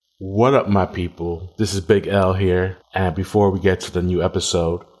What up, my people? This is Big L here, and before we get to the new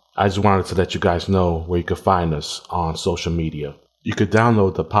episode, I just wanted to let you guys know where you can find us on social media. You could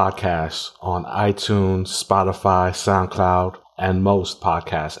download the podcast on iTunes, Spotify, SoundCloud, and most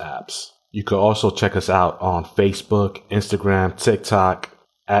podcast apps. You could also check us out on Facebook, Instagram, TikTok,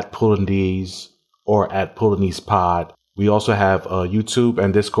 at Pullindees or at Pullindeespod. We also have a YouTube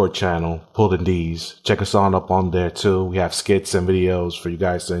and Discord channel, Pullindees. Check us on up on there too. We have skits and videos for you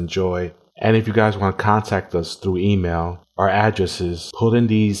guys to enjoy. And if you guys want to contact us through email, our address is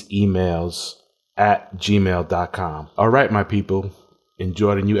pullindeesemails@gmail.com. All right, my people.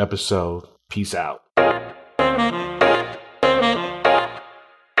 Enjoy the new episode. Peace out.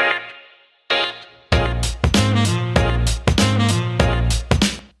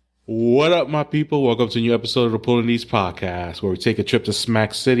 What up, my people? Welcome to a new episode of the Pulling These podcast, where we take a trip to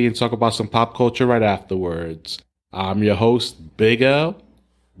Smack City and talk about some pop culture right afterwards. I'm your host, Big L.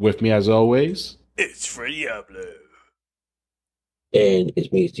 With me, as always, it's Freddie Diablo. And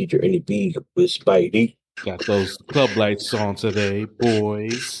it's me, teacher Andy B with Spidey. Got those club lights on today,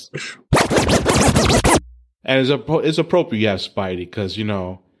 boys. And it's appropriate you have Spidey, because, you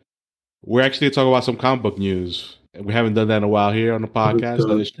know, we're actually talking about some comic book news. We haven't done that in a while here on the podcast.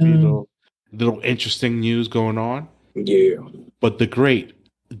 So there's little interesting news going on. Yeah. But the great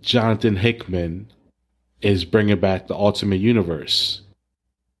Jonathan Hickman is bringing back the Ultimate Universe.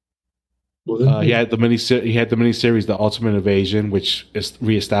 He had the miniseries The Ultimate Invasion, which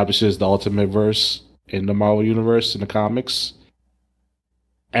reestablishes the Ultimate Verse in the Marvel Universe in the comics.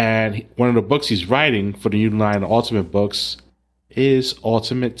 And one of the books he's writing for the new line of Ultimate books is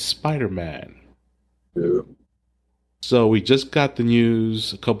Ultimate Spider-Man. Yeah. So we just got the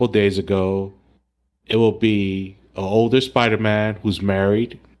news a couple days ago. It will be an older Spider-Man who's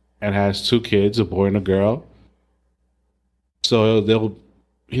married and has 2 kids, a boy and a girl. So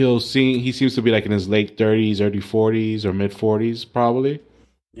he seems to be like in his late 30s, early 40s, or mid 40s probably.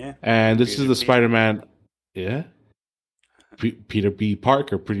 Yeah. And this is the Spider-Man. Yeah. Peter B.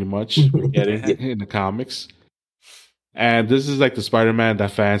 Parker, pretty much, in the comics. And this is like the Spider-Man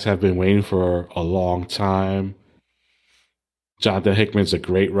that fans have been waiting for a long time. Jonathan Hickman's a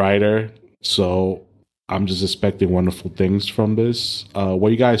great writer, so I'm just expecting wonderful things from this. What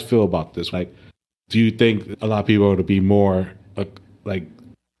do you guys feel about this? Like, do you think a lot of people are going to be more like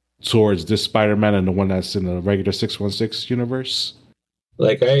towards this Spider-Man and the one that's in the regular 616 universe?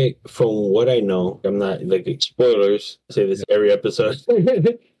 Like from what I know, I'm not like spoilers. I say this every episode.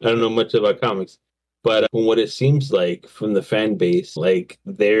 I don't know much about comics, but from what it seems like from the fan base, like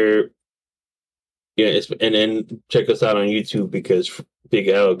they're. Yeah, and then check us out on YouTube because Big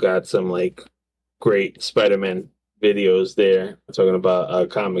L got some like great Spider-Man videos there talking about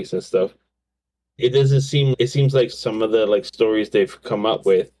comics and stuff. It seems like some of the like stories they've come up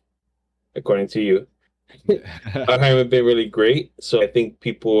with, according to you, haven't been really great. So I think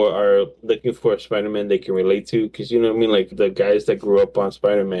people are looking for a Spider-Man they can relate to, because you know what I mean. Like the guys that grew up on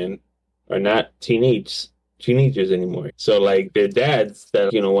Spider-Man are not teenagers anymore. So like their dads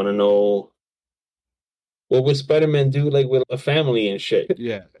that want to know. What would Spider-Man do like with a family and shit?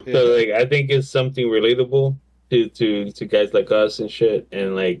 Yeah. So like I think it's something relatable to guys like us and shit.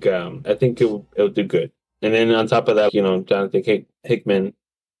 And like I think it'll do good. And then on top of that, Jonathan Hickman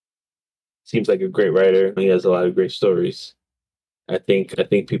seems like a great writer. He has a lot of great stories. I think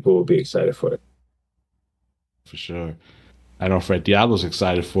people will be excited for it. For sure. I know Fred Diablo's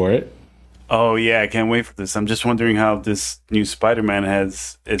excited for it. Oh yeah, I can't wait for this. I'm just wondering how this new Spider-Man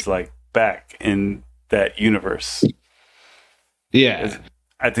is like back in that universe. Yeah,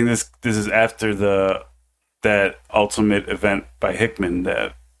 I think this is after that Ultimate event by Hickman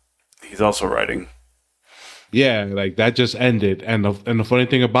that he's also writing. Yeah, like that just ended, and the funny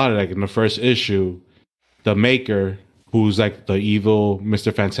thing about it, like in the first issue, the Maker, who's like the evil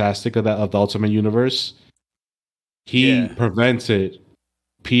Mr. Fantastic of the Ultimate Universe, he prevented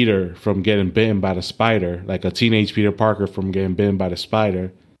Peter from getting bitten by the spider, like a teenage Peter Parker from getting bitten by the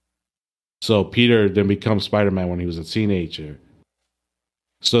spider. So Peter then becomes Spider-Man when he was a teenager.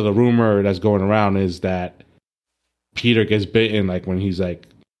 So the rumor that's going around is that Peter gets bitten like when he's like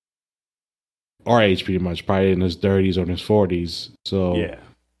our age pretty much, probably in his 30s or in his 40s. So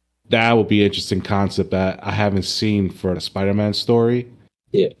that would be an interesting concept that I haven't seen for the Spider-Man story.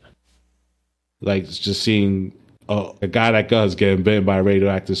 Yeah. Like just seeing a guy like us getting bitten by a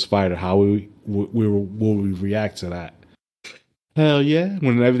radioactive spider, how will we react to that? Hell yeah.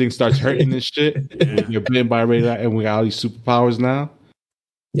 When everything starts hurting and shit, you're bitten by a radioactive and we got all these superpowers now.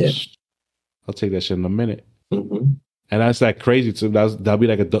 Yeah. I'll take that shit in a minute. Mm-hmm. And that's like crazy. That'd be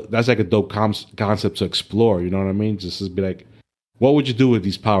like that's like a dope concept to explore. You know what I mean? Just to be like, what would you do with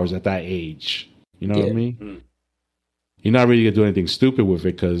these powers at that age? You know what I mean? Mm. You're not really gonna do anything stupid with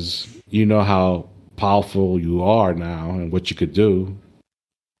it because you know how powerful you are now and what you could do.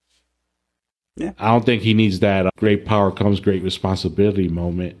 Yeah. I don't think he needs that great power comes great responsibility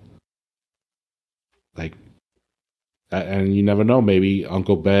moment. Like, and you never know. Maybe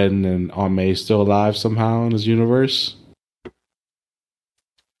Uncle Ben and Aunt May still alive somehow in his universe.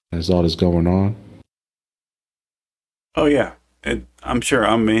 There's all this going on. Oh yeah, I'm sure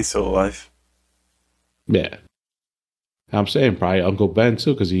Aunt May's still alive. Yeah, I'm saying probably Uncle Ben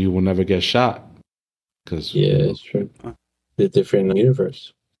too, because he will never get shot. Because it's true. The different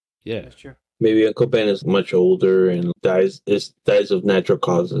universe. Yeah, That's true. Maybe Uncle Ben is much older and dies of natural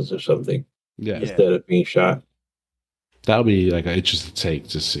causes or something yeah, instead of being shot. that'll be like an interesting take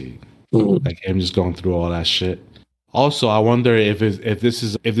to see, Mhm. like him just going through all that shit. Also, I wonder if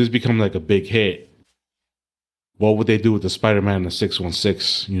this becomes like a big hit. What would they do with the Spider-Man in the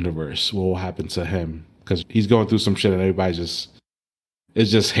 616 universe? What will happen to him? Because he's going through some shit and everybody is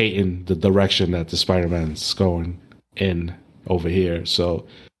just hating the direction that the Spider-Man's going in over here. So,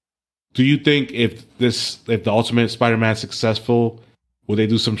 do you think if the Ultimate Spider-Man is successful, will they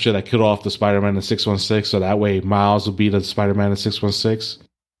do some shit like kill off the Spider-Man in 616 so that way Miles will be the Spider-Man in 616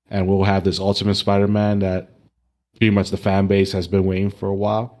 and we'll have this Ultimate Spider-Man that pretty much the fan base has been waiting for a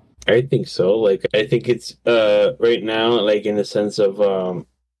while? I think so. Like, I think it's right now, like in the sense of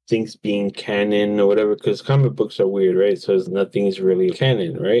things being canon or whatever, because comic books are weird, right? So nothing's really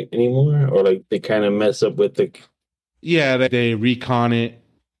canon, right, anymore, or like they kind of mess up with the. Yeah, they recon it,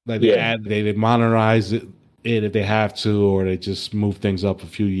 like they add, they modernize it if they have to, or they just move things up a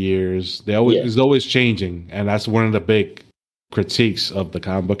few years. They always It's always changing, and that's one of the big critiques of the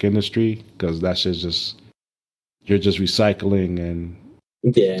comic book industry because that shit's just you're just recycling and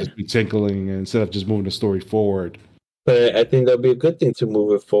just retinkling instead of just moving the story forward. But I think that'll be a good thing to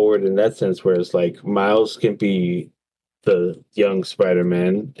move it forward in that sense, where it's like Miles can be the young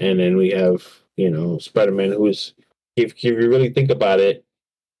Spider-Man, and then we have Spider-Man who's if you really think about it,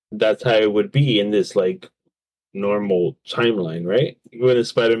 that's how it would be in this like normal timeline, right? Wouldn't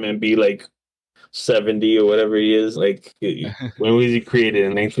Spider-Man be like 70 or whatever he is? Like when was he created?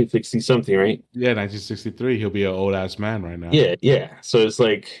 In 1960 something, right? Yeah, 1963. He'll be an old ass man right now. Yeah. So it's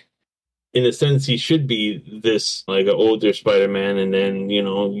like, in a sense, he should be this like an older Spider-Man, and then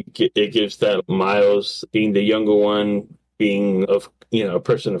it gives that Miles being the younger one, being of a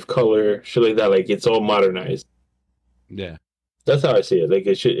person of color, shit like that. Like it's all modernized. Yeah, that's how I see it. Like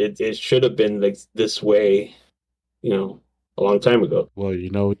it should have been like this way, a long time ago. Well,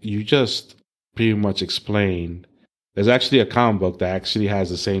 you just pretty much explained. There's actually a comic book that actually has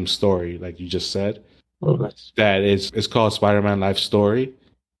the same story, like you just said. Oh, nice. That it's called Spider-Man Life Story.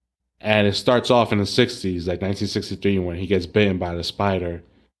 And it starts off in the 60s, like 1963, when he gets bitten by the spider.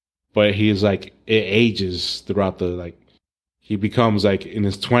 But he's like, it ages throughout he becomes like in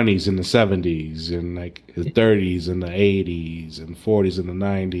his 20s in the 70s, and like his 30s in the 80s, and 40s in the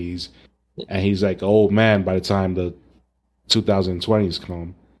 90s. And he's like an old man by the time the 2020s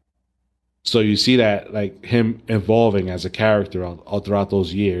come. So you see that, like, him evolving as a character all throughout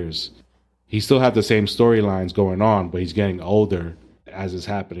those years. He still have the same storylines going on, but he's getting older as it's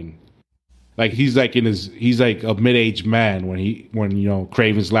happening. Like he's like a mid-aged man when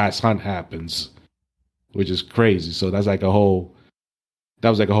Craven's Last Hunt happens, which is crazy. So that was like a whole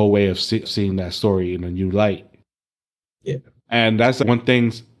way of seeing that story in a new light. Yeah, and that's one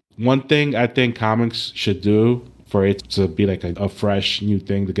thing I think comics should do for it to be like a fresh new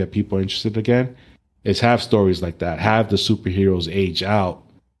thing to get people interested again is have stories like that. Have the superheroes age out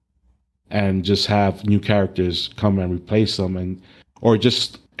and just have new characters come and replace them, or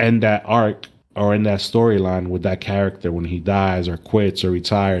just end that arc or in that storyline with that character when he dies or quits or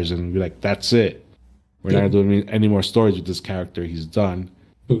retires, and be like, that's it. We're not doing any more stories with this character. He's done.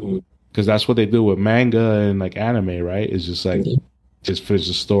 Because that's what they do with manga and like anime, right? It's just like just finish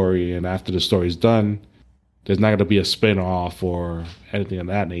the story, and after the story's done, there's not going to be a spin-off or anything of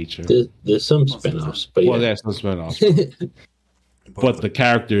that nature. There's some spin-offs, but there's some spin-offs. But the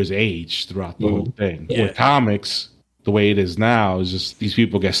characters age throughout the whole thing. Yeah. With comics, the way it is now is just these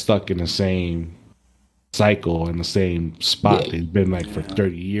people get stuck in the same cycle in the same spot. They've been like for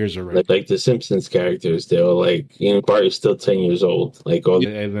 30 years already. Like the Simpsons characters, they're like, Bart is still 10 years old. Like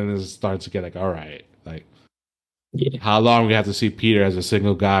and then it starts to get like, all right, like how long we have to see Peter as a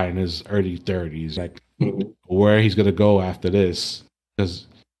single guy in his early 30s? Like where he's gonna go after this? Because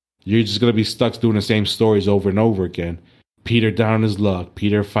you're just gonna be stuck doing the same stories over and over again. Peter down on his luck,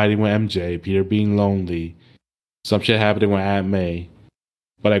 Peter fighting with MJ, Peter being lonely, some shit happening with Aunt May.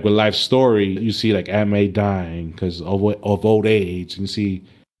 But like with Life Story, you see like Aunt May dying because of old age, and you see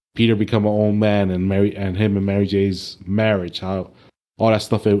Peter become an old man, and him and Mary J's marriage, how all that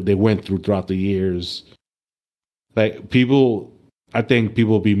stuff they went through throughout the years. Like people, I think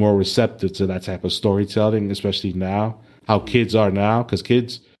people will be more receptive to that type of storytelling, especially now. How kids are now,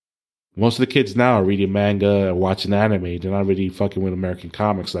 because most of the kids now are reading manga and watching anime. They're not really fucking with American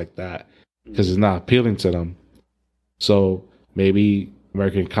comics like that because it's not appealing to them. So maybe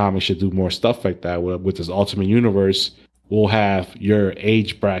American comics should do more stuff like that with this Ultimate Universe. We'll have your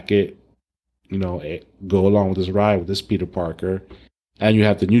age bracket, go along with this ride with this Peter Parker, and you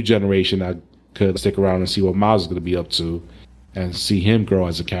have the new generation that could stick around and see what Miles is going to be up to, and see him grow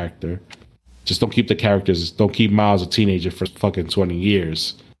as a character. Just don't keep Miles a teenager for fucking 20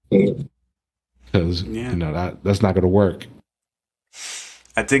 years, because that's not going to work.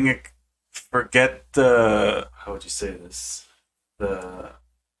 I think forget the, how would you say this? The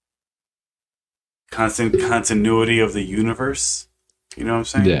constant continuity of the universe. You know what I'm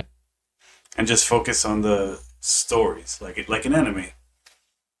saying? Yeah. And just focus on the stories, like an anime.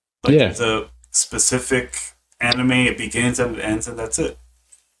 Like it's a specific anime. It begins and it ends, and that's it.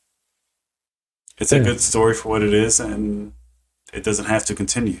 It's a good story for what it is, and it doesn't have to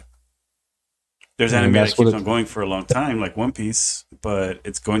continue. There's anime that keeps on going for a long time, like One Piece, but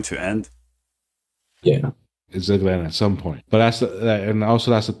it's going to end. Yeah. It's going to end at some point. But that's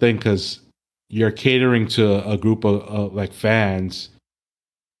the thing, because you're catering to a group of like fans.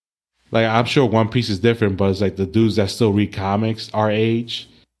 Like, I'm sure One Piece is different, but it's like the dudes that still read comics our age.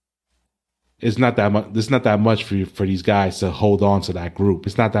 It's not that much. It's not that much for these guys to hold on to that group.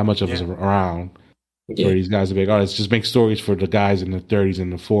 It's not that much of us around for these guys to be like, oh, let's just make stories for the guys in the 30s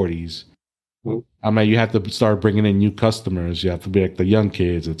and the 40s. I mean, you have to start bringing in new customers. You have to be like the young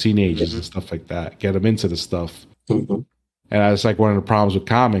kids, the teenagers, and stuff like that. Get them into the stuff. And that's like one of the problems with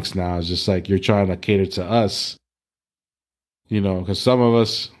comics now. Is just like you're trying to cater to us, because some of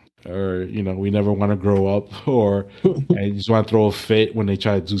us are, we never want to grow up, or and just want to throw a fit when they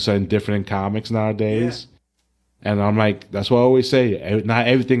try to do something different in comics nowadays. And I'm like, that's what I always say. Not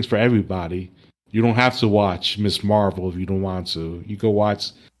everything's for everybody. You don't have to watch Miss Marvel if you don't want to. You go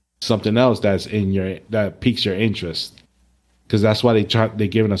watch something else that piques your interest, because that's why they're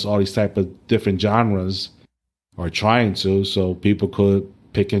giving us all these type of different genres, or trying to, so people could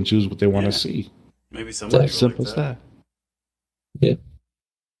pick and choose what they want to see. Maybe somebody as simple as that. Yeah.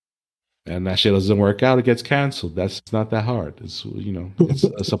 And that shit doesn't work out, it gets canceled. That's not that hard. It's it's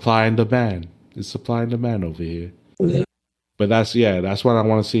a supply and demand. It's supply and demand over here. Yeah. But that's what I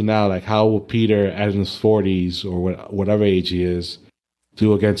want to see now. Like, how will Peter at his 40s or whatever age he is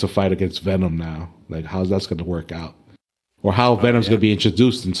do against a fight against Venom now? Like, how's that's going to work out? Or how Venom's going to be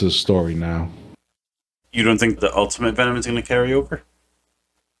introduced into the story now? You don't think the Ultimate Venom is going to carry over?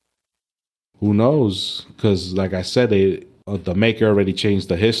 Who knows? Because, like I said, the maker already changed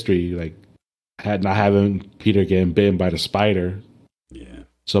the history. Like, not having Peter getting bitten by the spider. Yeah.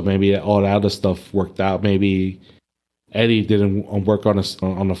 So maybe all that other stuff worked out. Maybe Eddie didn't work on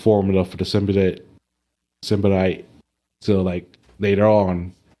the formula for the symbiote till like later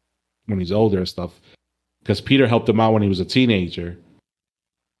on when he's older and stuff. Because Peter helped him out when he was a teenager.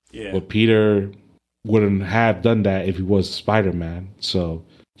 Yeah. But Peter wouldn't have done that if he was Spider-Man. So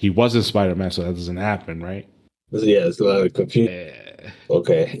he wasn't Spider-Man, so that doesn't happen, right? Yeah, it's a lot of confusion. Yeah.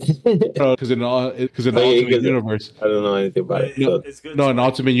 Okay. Because in the Ultimate Universe, I don't know anything about it. So. In the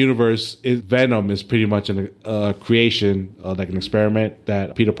Ultimate Universe, Venom is pretty much a creation, like an experiment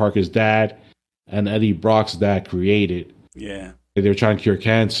that Peter Parker's dad and Eddie Brock's dad created. Yeah. They were trying to cure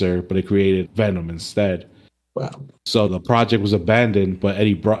cancer, but they created Venom instead. Wow. So the project was abandoned, but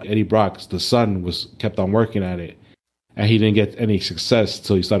Eddie Brock's the son kept on working at it, and he didn't get any success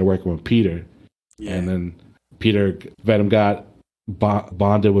until he started working with Peter. Yeah. And then Venom got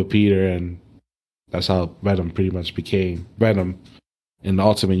bonded with Peter, and that's how Venom pretty much became Venom in the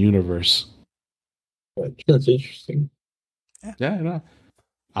Ultimate Universe. That's interesting. Yeah.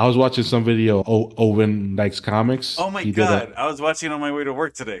 I was watching some video. Owen likes comics. Oh my god! I was watching on my way to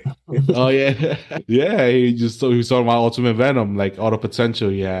work today. Oh yeah, yeah. He was talking about Ultimate Venom, like all the potential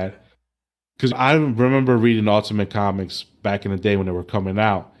he had. Because I remember reading Ultimate comics back in the day when they were coming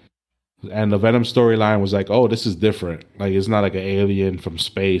out, and the Venom storyline was like, oh, this is different. Like, it's not like an alien from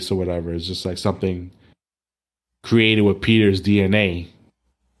space or whatever. It's just like something created with Peter's DNA,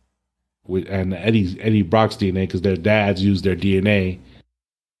 and Eddie Brock's DNA, because their dads used their DNA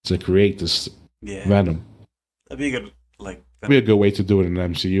to create this Venom. That'd be a good, that'd be a good way to do it in the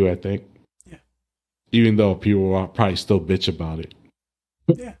MCU, I think. Yeah. Even though people will probably still bitch about it.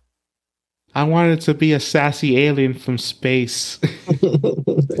 Yeah. I wanted to be a sassy alien from space.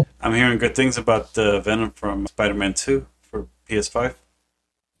 I'm hearing good things about the Venom from Spider-Man 2 for PS5.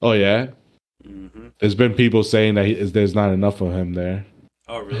 Oh yeah, Mm-hmm. there's been people saying that there's not enough of him there.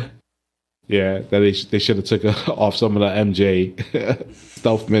 Oh, really? Yeah, that they should have took off some of the MJ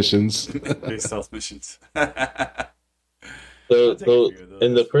stealth missions. Big stealth missions. So, I'll take a few of those.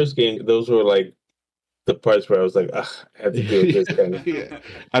 in the first game, those were like the parts where I was like, ugh, I have to deal with this kind. Yeah.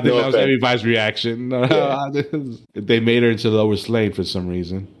 I think No that was offense. everybody's reaction. Yeah. They made her into Lois Lane for some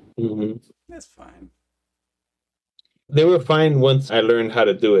reason. Mm-hmm. That's fine. They were fine once I learned how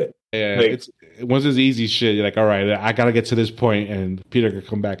to do it. Yeah, Like- once it's easy shit, you're like, all right, I gotta get to this point, and Peter could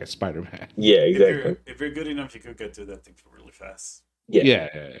come back as Spider-Man. Yeah, exactly. If you're good enough, you could get through that thing really fast. Yeah.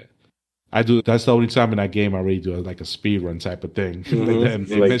 I do. That's the only time in that game I really do like a speed run type of thing.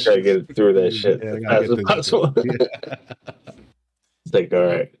 Mhm. Like try to get through that shit Yeah, I as gotta fast as get possible. this shit. It's like, all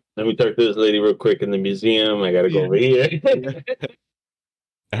right, let me talk to this lady real quick in the museum. I gotta go over here.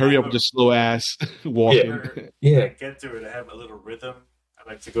 Hurry up with your slow ass walking. Yeah. I get through it. I have a little rhythm I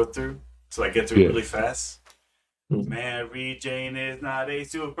like to go through, so I get through it really fast. Mhm. Mary Jane is not a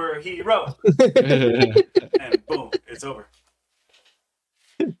superhero, and boom, it's over.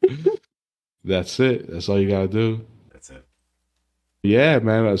 That's it. That's all you gotta do. That's it. Yeah,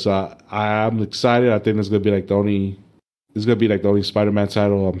 man. So I'm excited. I think it's gonna be like the only. It's gonna be like the only Spider-Man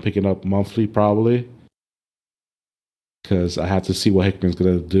title I'm picking up monthly, probably, because I have to see what Hickman's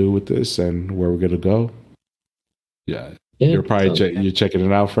gonna do with this and where we're gonna go. Yeah, you're probably you're checking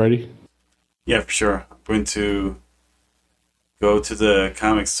it out, Freddie. Yeah, for sure. I'm going to go to the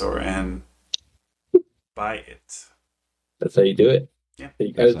comic store and buy it. That's how you do it. Yeah.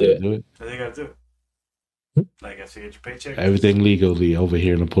 You gotta do it. That's how you gotta do it. Like after you get your paycheck. Everything legally over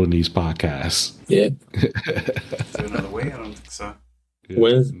here in the Pulling These podcasts. Yeah. Is there another way? I don't think so.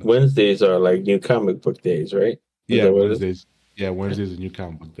 Wednesdays are like new comic book days, right? Yeah, Wednesdays. Yeah, Wednesdays are new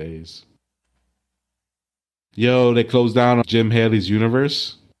comic book days. Yo, they closed down Jim Haley's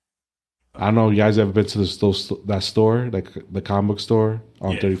Universe. I don't know. You guys ever been to that store, like the comic book store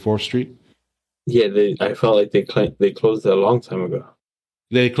on 34th Street? Yeah, I felt like they closed it a long time ago.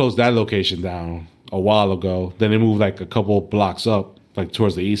 They closed that location down a while ago. Then they moved like a couple blocks up, like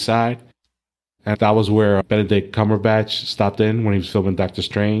towards the east side. And that was where Benedict Cumberbatch stopped in when he was filming Doctor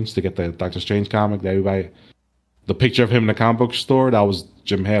Strange to get the Doctor Strange comic. That everybody, the picture of him in the comic book store, that was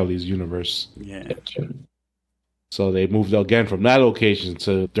Jim Haley's universe. Yeah. So they moved again from that location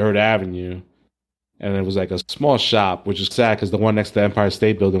to 3rd Avenue. And it was like a small shop, which is sad because the one next to the Empire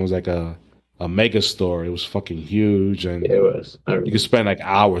State Building was like a mega store. It was fucking huge. And yeah, it was. You could spend like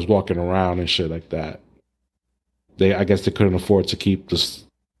hours walking around and shit like that. I guess they couldn't afford to keep this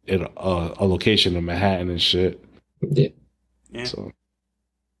in a location in Manhattan and shit. Yeah. So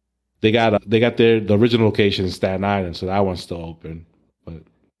they got the original location in Staten Island, so that one's still open, but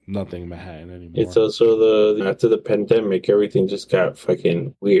nothing in Manhattan anymore. It's also after the pandemic, everything just got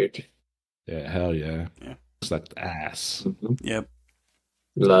fucking weird. Yeah, hell yeah. Yeah. It's like the ass. Mm-hmm. Yep.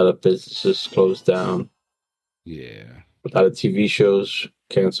 A lot of businesses closed down. Yeah. A lot of TV shows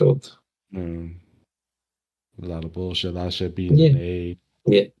canceled. A lot of bullshit. A lot of shit being delayed.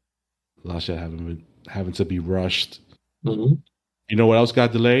 Yeah. A lot of shit having to be rushed. Mm-hmm. You know what else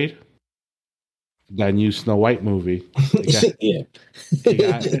got delayed? That new Snow White movie.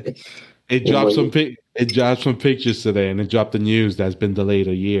 It dropped some pictures today, and it dropped the news that's been delayed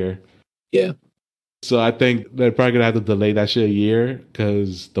a year. Yeah. So I think they're probably gonna have to delay that shit a year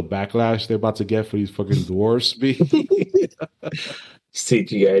because the backlash they're about to get for these fucking dwarfs.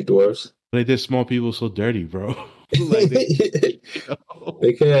 CGI dwarfs. They did small people so dirty, bro. They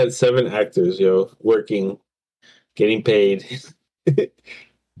could have had 7 actors, working, getting paid.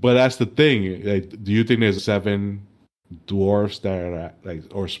 But that's the thing. Like, do you think there's 7 dwarfs that are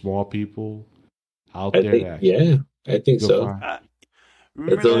or small people out there? I think so.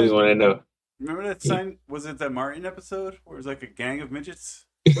 That's the only one I know. Remember that sign? Was it that Martin episode where it was like a gang of midgets?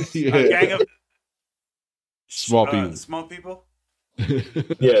 Yeah. A gang of small people. Small people.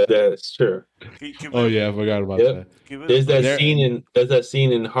 Yeah, that's true. Oh yeah, I forgot about that. There's that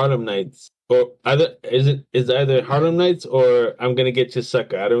scene in Harlem Nights, or is either Harlem Nights or I'm Gonna Get You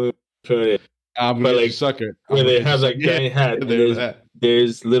Sucker. I don't know. I'm gonna get you sucker. Where they have like giant hats.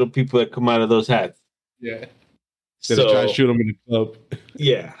 There's little people that come out of those hats. Yeah. So they try to shoot them in the club.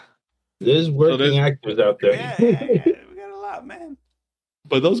 Yeah. There's working actors out there. Yeah, we got a lot, man.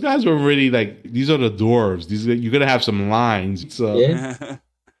 But those guys were really like, these are the dwarves. You're gonna have some lines. So,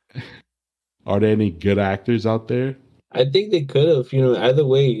 are there any good actors out there? I think they could have. Either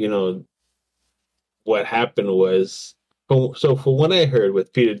way, what happened was So from what I heard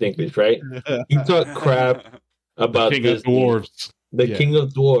with Peter Dinklage, right? He talked crap about the King Disney, of Dwarves. the King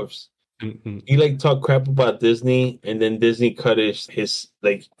of Dwarfs. Mm-hmm. He like talked crap about Disney, and then Disney cut his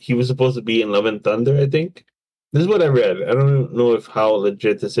like he was supposed to be in Love and Thunder. I think this is what I read. I don't know if how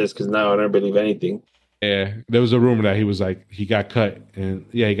legit this is because now I don't believe anything. Yeah, there was a rumor that he was like he got cut, and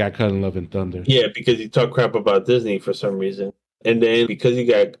he got cut in Love and Thunder. Yeah, because he talked crap about Disney for some reason, and then because he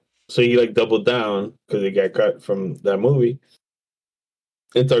like doubled down because he got cut from that movie,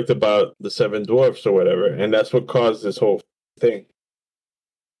 and talked about the Seven Dwarfs or whatever, and that's what caused this whole thing.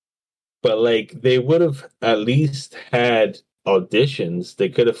 But like they would have at least had auditions. They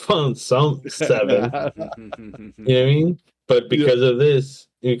could have found some seven. You know what I mean? But because of this,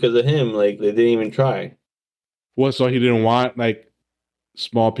 because of him, like they didn't even try. What? So he didn't want like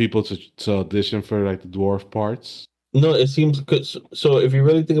small people to audition for like the dwarf parts? No, it seems good. So if you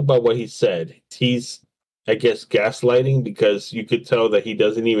really think about what he said, he's, I guess, gaslighting because you could tell that he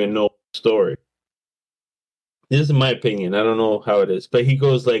doesn't even know the story. This is my opinion. I don't know how it is, but he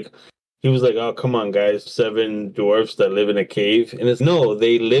was like, "Oh, come on, guys, seven dwarfs that live in a cave," and it's no,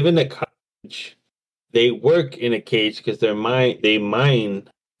 they live in a cottage. They work in a cage because they mine,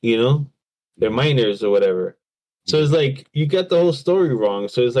 you know, they're miners or whatever. So it's like you get the whole story wrong.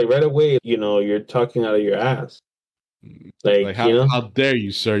 So it's like right away, you know, you're talking out of your ass. Like how dare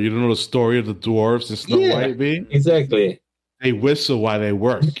you, sir? You don't know the story of the dwarves and Snow White, B? Exactly. They whistle while they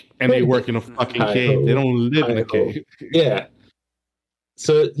work, and they work in a fucking cave. They don't live in a cave. Yeah.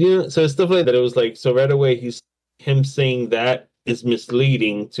 So so stuff like that. It was like so right away him saying that is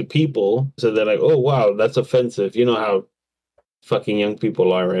misleading to people. So they're like, oh wow, that's offensive. You know how fucking young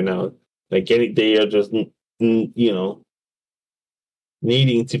people are right now. Like they are just needing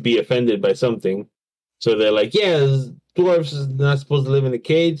to be offended by something. So they're like, yeah, dwarves is not supposed to live in a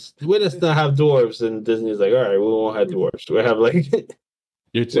cage. Let's not have dwarves. And Disney's like, all right, we won't have dwarves. We have like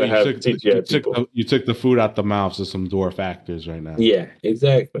you took the food out the mouths of some dwarf actors right now. Yeah,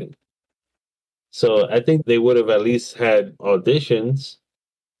 exactly. So I think they would have at least had auditions,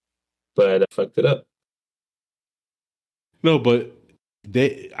 but I fucked it up. No, but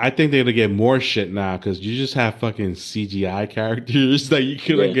I think they're gonna get more shit now because you just have fucking CGI characters that you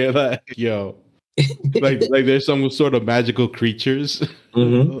couldn't get like like there's some sort of magical creatures.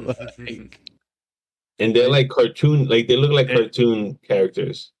 Mm-hmm. And they're like cartoon, like they look like cartoon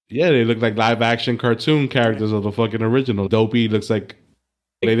characters. Yeah, they look like live action cartoon characters of the fucking original. Dopey looks like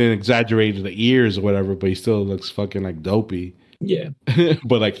they didn't exaggerate the ears or whatever, but he still looks fucking like Dopey. Yeah.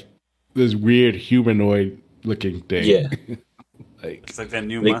 But like this weird humanoid looking thing. Yeah. It's like that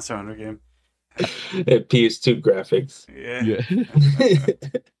new Monster Hunter game. PS2 graphics. Yeah.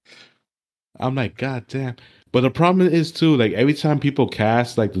 I'm like, God damn. But the problem is too, like every time people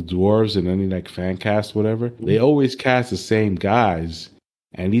cast like the dwarves and any like fan cast, whatever, they always cast the same guys.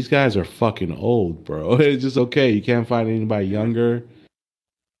 And these guys are fucking old, bro. It's just okay. You can't find anybody younger.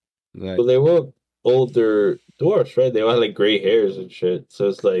 Like, well, they were older dwarfs, right? They all had like gray hairs and shit. So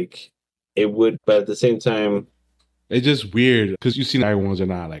it's like it would, but at the same time, it's just weird because you see everyone's are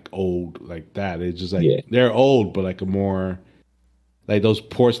not like old like that. It's just like they're old, but like a more like those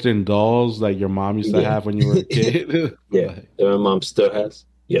porcelain dolls like your mom used to have when you were a kid. Yeah, that my mom still has.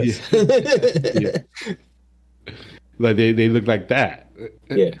 Yes. Yeah. Like they look like that.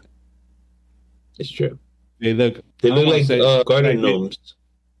 Yeah, it's true. They look like garden gnomes.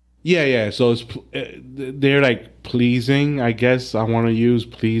 Yeah. So they're like pleasing. I guess I want to use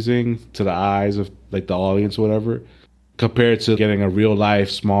pleasing to the eyes of like the audience or whatever, compared to getting a real life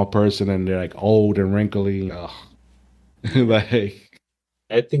small person and they're like old and wrinkly. Like,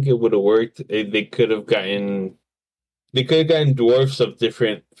 I think it would have worked. They could have gotten dwarfs of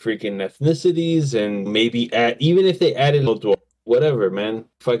different freaking ethnicities, and maybe even if they added a dwarf, whatever, man,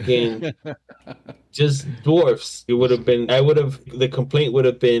 fucking just dwarfs. It would have been. The complaint would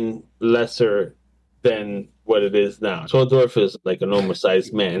have been lesser than what it is now. So a dwarf is like a normal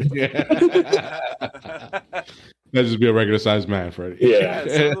sized man. Let's just be a regular sized man, Freddie. Yeah.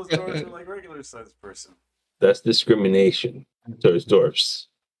 Some of those dwarfs are like regular sized person. That's discrimination towards dwarfs.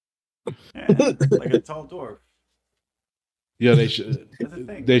 Yeah, like a tall dwarf. Yeah, they should.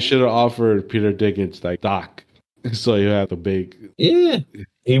 They should have offered Peter Dickens like Doc, so you have the big. Yeah,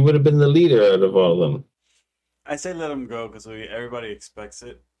 he would have been the leader out of all of them. I say let him go because everybody expects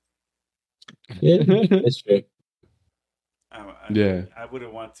it. Yeah, that's true. I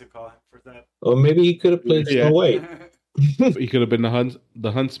wouldn't want to call him for that. Or maybe he could have played Snow White. He could have been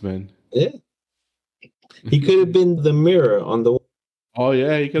the huntsman. Yeah, he could have been the mirror on the wall. Oh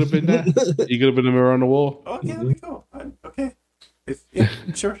yeah, he could have been that. He could have been the mirror on the wall. Oh yeah, there we go. Okay,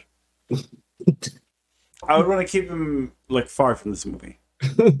 sure. I would want to keep him like far from this movie.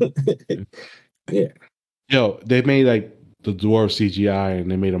 Yeah. Yo, they made like the dwarf CGI and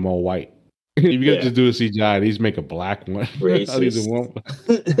they made them all white. If you guys just do a CGI, they just make a black one.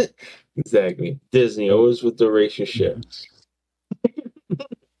 Racist. Exactly. Disney always with the racist shit.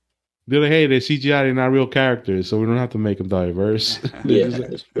 They're like, hey, they're CGI, they're not real characters, so we don't have to make them diverse. Yeah,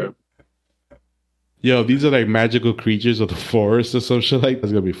 that's true. Yo, these are like magical creatures of the forest or some shit like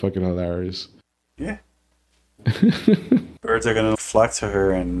that's gonna be fucking hilarious. Yeah. Birds are gonna flock to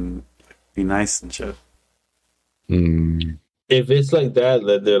her and be nice and shit. Mm. If it's like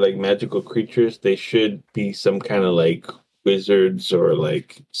that they're like magical creatures, they should be some kind of like wizards or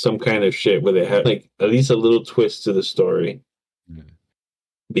like some kind of shit where they have like at least a little twist to the story. Yeah.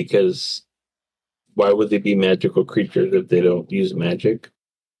 Because why would they be magical creatures if they don't use magic?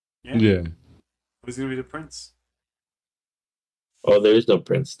 Yeah. Who's gonna be the prince? Oh, there is no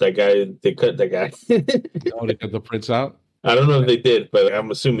prince. That guy, they cut that guy. Oh, they cut the prince out? I don't know if they did, but I'm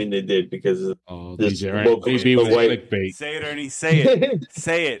assuming they did because this woke Snow White. Say it, Ernie. Say it.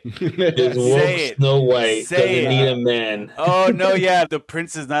 Say it. This woke Snow White doesn't need a man. Oh no, yeah, the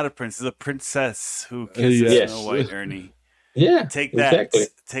prince is not a prince; it's a princess who kisses Snow White. Ernie. Yeah, take that. Exactly.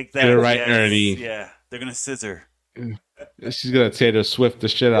 Take that. Get it right, Ernie. Yeah, they're gonna scissor. She's gonna Taylor Swift the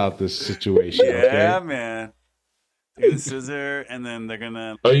shit out of this situation. Yeah, okay? Man. They're gonna scissor, and then they're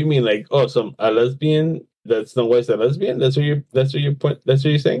gonna. Oh, you mean like a lesbian? That's Snow White's a lesbian. That's what you're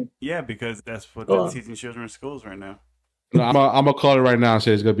saying. Yeah, because that's what they're teaching children in schools right now. No, I'm gonna call it right now and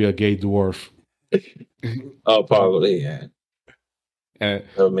say it's gonna be a gay dwarf. Oh, probably, yeah. And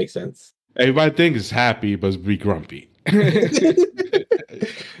that would make sense. Everybody thinks it's happy, but be grumpy.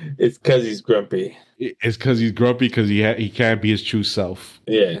 It's because he's grumpy. It's because he's grumpy because he can't be his true self.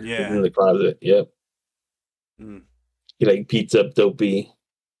 Yeah. He's in the closet. Yep. Mm. He like beats up Dopey.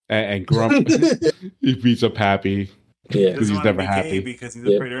 And Grump, he beats up Happy. Yeah, because he's never happy. Because he's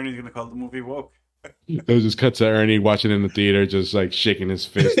afraid Ernie's gonna call the movie woke. It was just cut to Ernie watching in the theater, just like shaking his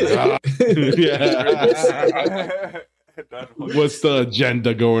fist. Like, what's the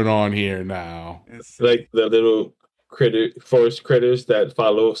agenda going on here now? It's like the little forest critters that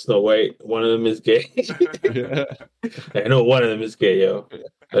follow Snow White. One of them is gay. I know one of them is gay, yo.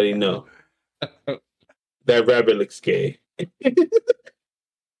 How do you know? That rabbit looks gay.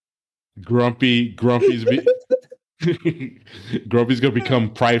 Grumpy's gonna become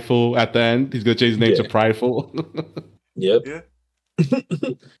prideful at the end. He's gonna change his name to Prideful. Yep. Yeah.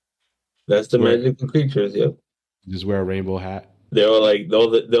 That's the magical creatures. Yep. Just wear a rainbow hat. They're all like all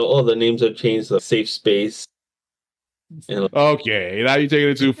the names are changed to Safe Space. Okay, now you're taking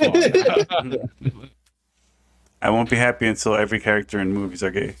it too far. I won't be happy until every character in movies are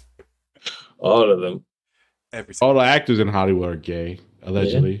gay. All of them. All the actors in Hollywood are gay,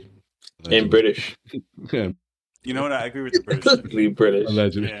 allegedly. And British. You know what? I agree with the British. British.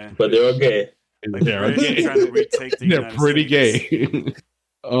 Allegedly. Yeah. But they're all gay. Like they're gay. Trying to retake the They're United pretty States. gay.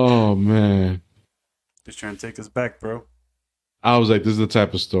 Oh, man. Just trying to take us back, bro. I was like, this is the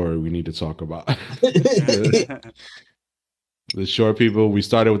type of story we need to talk about. The short people, we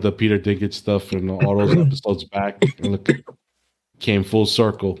started with the Peter Dinklage stuff and all those episodes back. And look, came full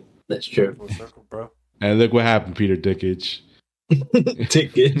circle. That's true. Full circle, bro. And look what happened, Peter Dinklage.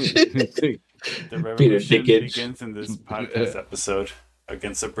 The revolution begins in this podcast episode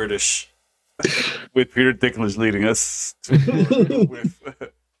against the British, with Peter Dinklage leading us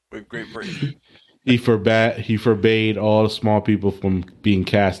with Great Britain. He forbade all small people from being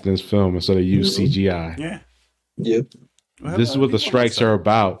cast in this film, and so they used CGI. Yeah. Yep. Well, this is what the strikes are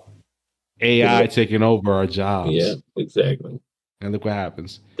about. AI taking over our jobs. Yeah, exactly. And look what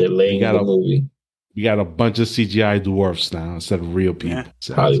happens. They're laying the movie. We got a bunch of CGI dwarfs now instead of real people. Yeah.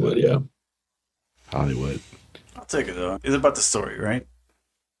 So Hollywood, yeah. Hollywood. I'll take it though. It's about the story, right?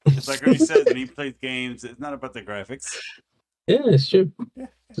 It's like Ernie said when he plays games, it's not about the graphics. Yeah, it's true. Yeah.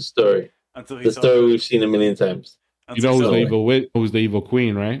 It's a story. The story we've seen a million times. You know who's the evil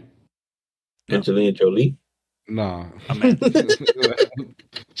queen, right? No. Angelina Jolie? No.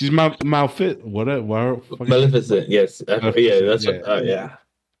 She's Malfit. What? Maleficent, yes. Yeah.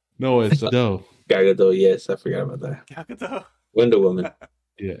 No, it's Doe. Gal Gadot, yes. I forgot about that. Gal Gadot. Wonder Woman.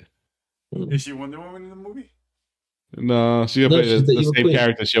 Yeah. Is she Wonder Woman in the movie? No, she plays the same queen.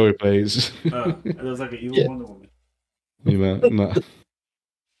 Character she always plays. It was like an evil Wonder Woman. You know, no.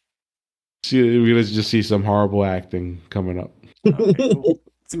 We're gonna just see some horrible acting coming up. Okay, cool.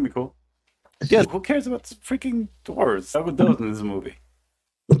 It's gonna be cool. Yeah, who cares about freaking dwarves? Gal Gadot's in this movie.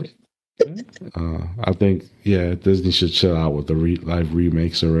 I think, Disney should chill out with the live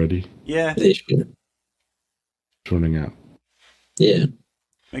remakes already. Yeah. They should. Running out. Yeah.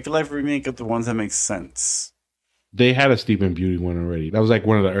 Make a live remake of the ones that make sense. They had a Sleeping Beauty one already. That was like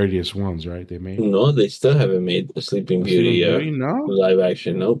one of the earliest ones, right? They made. No, they still haven't made a Sleeping Beauty. No, live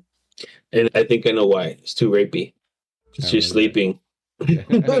action. Nope. And I think I know why. It's too rapey. She's sleeping.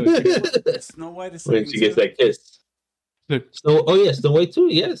 Snow White is when she gets that kiss. Snow White too.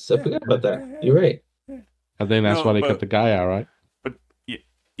 Yes, I forgot about that. You're right. I think that's why they cut the guy out, right? But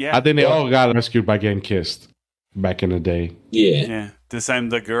yeah, I think they all got rescued by getting kissed back in the day. Yeah. This time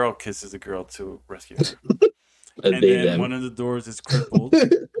the girl kisses the girl to rescue her. And then one of the doors is crippled.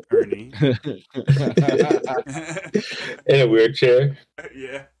 Ernie. In a wheelchair.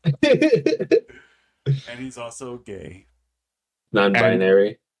 Yeah. And he's also gay.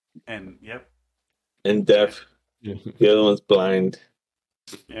 Non-binary. And yep. And deaf. Yeah. The other one's blind.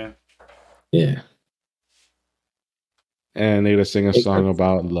 Yeah. Yeah. And they just sing a song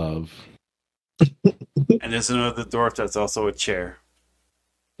about love. And there's another dwarf that's also a chair.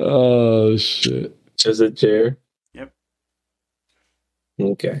 Oh shit. Just a chair? Yep.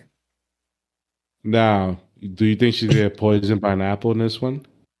 Okay. Now, do you think she's gonna get poisoned by an apple in this one?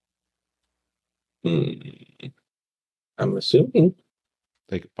 I'm assuming.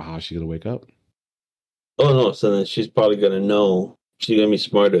 Like, how's she gonna wake up? Oh no, so then she's probably gonna know. She's gonna be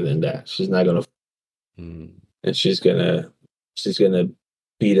smarter than that. She's not gonna and she's gonna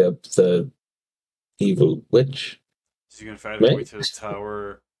beat up the evil witch. She's gonna fight her way to the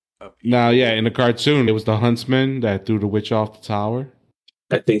tower. Now, yeah, in the cartoon, it was the huntsman that threw the witch off the tower.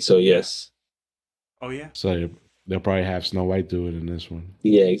 I think so, yes. Oh yeah. So they'll probably have Snow White do it in this one.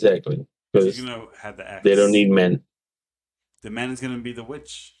 Yeah, exactly. She's gonna have the axe. They don't need men. The man is gonna be the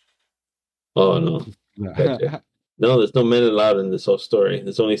witch. Oh no. Gotcha. No, there's no men allowed in this whole story.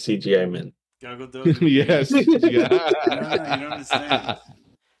 There's only CGI men. Yes. No, you don't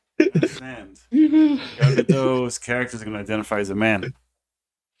understand. Those characters are going to identify as a man.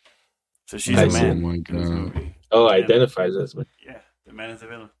 So she's a man. Oh my god. Oh, identifies as man. Yeah, the man is a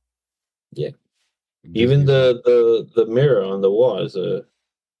villain. Yeah. Even the mirror on the wall is a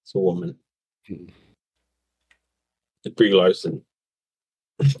woman. Brie Larson.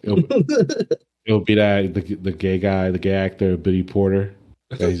 It'll be that the gay guy, the gay actor, Billy Porter.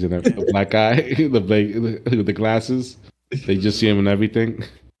 He's in a black guy, the glasses. They just see him in everything.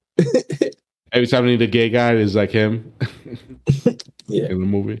 Every time they need a gay guy, it's like him. Yeah. In the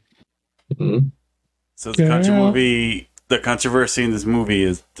movie. Mm-hmm. So the controversy in this movie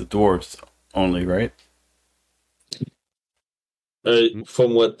is the dwarves only, right?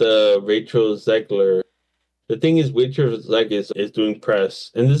 From what Rachel Zegler. The thing is, Rachel Zegler is doing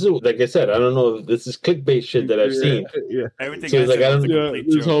press, and this is, like I said, I don't know if this is clickbait shit that I've seen. Yeah, everything. So I don't.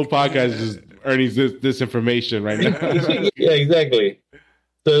 This whole podcast is Ernie's this information right now. Yeah, exactly.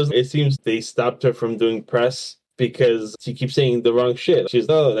 So it seems they stopped her from doing press because she keeps saying the wrong shit. She's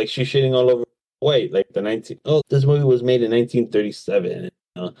she's shitting all over White, like this movie was made in 1937.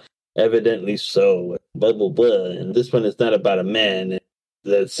 Evidently so. Blah blah blah. And this one is not about a man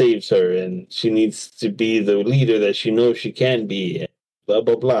that saves her, and she needs to be the leader that she knows she can be. Blah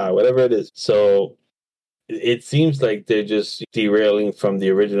blah blah. Whatever it is. So it seems like they're just derailing from the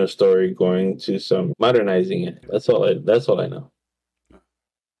original story, going to some modernizing it. That's all I know.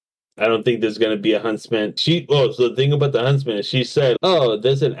 I don't think there's going to be a huntsman. So the thing about the huntsman is she said,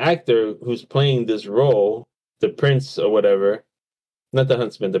 there's an actor who's playing this role, the prince or whatever. Not the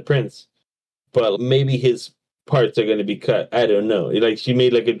huntsman, the prince. But maybe his parts are going to be cut. I don't know. Like, she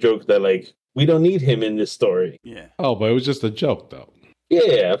made like a joke that like, we don't need him in this story. Yeah. Oh, but it was just a joke though.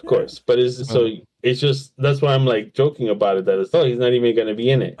 Yeah, of course. But it's just, that's why I'm like joking about it. That he's not even going to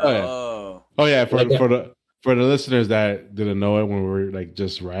be in it. Oh yeah. For the listeners that didn't know it when we were like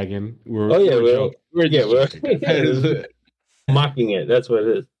just ragging, we're mocking it. That's what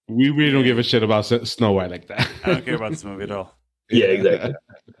it is. We really don't give a shit about Snow White like that. I don't care about this movie at all. Yeah, exactly.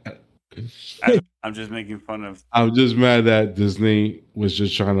 I'm just making fun of. I'm just mad that Disney was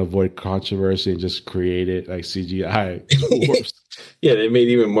just trying to avoid controversy and just created like CGI dwarfs. Yeah, they made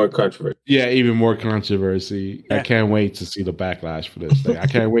even more controversy. Yeah, even more controversy. Yeah. I can't wait to see the backlash for this thing. I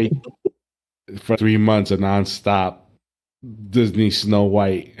can't wait for 3 months of nonstop Disney Snow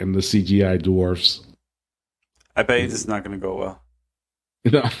White and the CGI dwarfs. I bet this is not going to go well.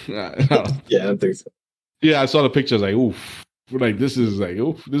 No. Yeah, I don't think so. Yeah, I saw the pictures like, oof. Like, this is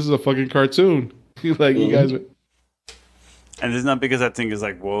a fucking cartoon. Like, you guys. And it's not because I think it's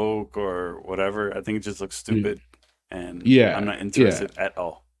like woke or whatever. I think it just looks stupid. And I'm not interested at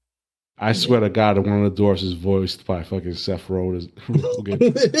all. I swear to God that one of the dwarfs is voiced by fucking Seth Rogen.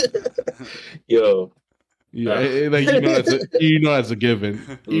 Yo. Yeah, like, you know that's a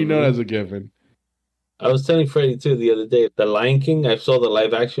given. You know that's a given. I was telling Freddie too the other day, the Lion King, I saw the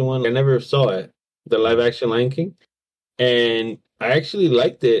live action one. I never saw it, the live action Lion King. And I actually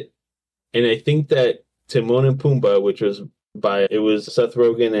liked it. And I think that Timon and Pumbaa, which was it was Seth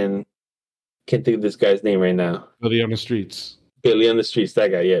Rogen and can't think of this guy's name right now. Billy on the Streets. Billy on the Streets,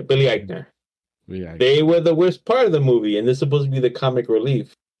 that guy, yeah. Billy Eichner. Yeah. They were the worst part of the movie, and they're supposed to be the comic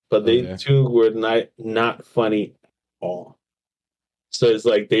relief. But they too were not funny at all. So it's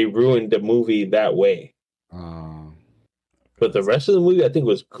like they ruined the movie that way. But the rest of the movie, I think,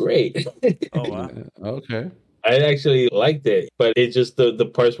 was great. Oh, wow. Okay. I actually liked it, but it's just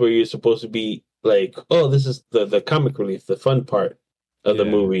the parts where you're supposed to be like, oh, this is the comic relief, the fun part of the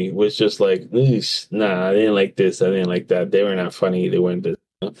movie was just like, nah, I didn't like this, I didn't like that. They were not funny. They weren't this.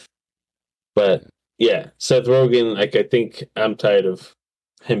 But yeah, Seth Rogen, like, I think I'm tired of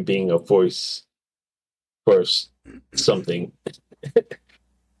him being a voice for something.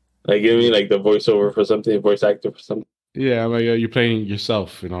 Like, you know what I mean? Like the voiceover for something, voice actor for something. Yeah, I'm like, you're playing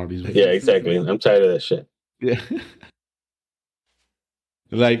yourself in all these. Yeah, exactly. I'm tired of that shit. Yeah.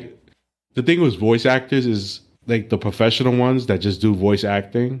 Like, the thing with voice actors is, like, the professional ones that just do voice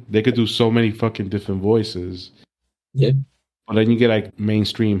acting, they could do so many fucking different voices. Yeah. But then you get, like,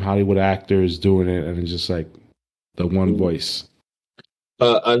 mainstream Hollywood actors doing it, and it's just, like, the one voice.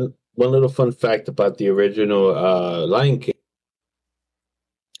 One little fun fact about the original Lion King.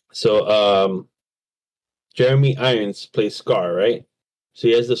 So, Jeremy Irons plays Scar, right? So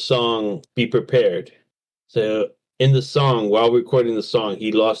he has the song "Be Prepared." So in the song, while recording the song,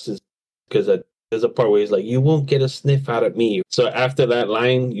 he lost his, because there's a part where he's like, "You won't get a sniff out of me." So after that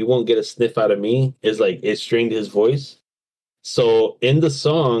line, "You won't get a sniff out of me," is like it strained his voice. So in the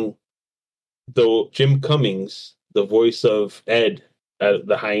song, though, Jim Cummings, the voice of Ed at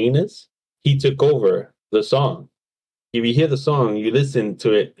the Hyenas, he took over the song. If you hear the song, you listen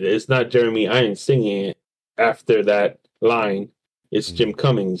to it, it's not Jeremy Irons singing it after that line. It's Jim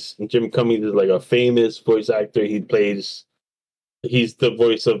Cummings. And Jim Cummings is like a famous voice actor. He's the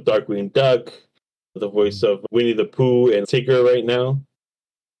voice of Darkwing Duck, the voice of Winnie the Pooh and Tigger right now.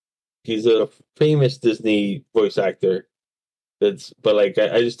 He's a famous Disney voice actor. But like,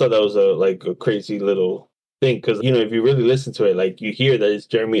 I just thought that was a crazy little thing, because, you know, if you really listen to it, like, you hear that it's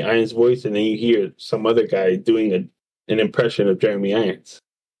Jeremy Irons' voice, and then you hear some other guy doing an impression of Jeremy Irons.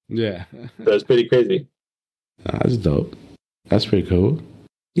 Yeah. That's pretty crazy. That's dope. That's pretty cool.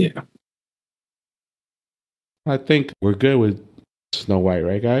 Yeah. I think we're good with Snow White,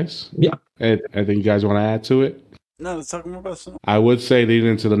 right, guys? Yeah. And I think you guys want to add to it? No, let's talk more about Snow. I would say,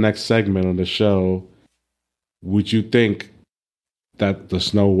 leading into the next segment of the show, would you think that the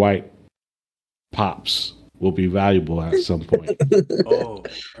Snow White pops will be valuable at some point? Oh,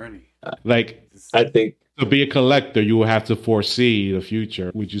 Ernie. Like, I think to be a collector, you will have to foresee the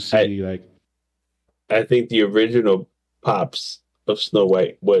future. Would you see, I think the original pops of Snow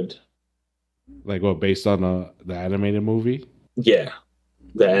White would. Like, what, based on the animated movie? Yeah,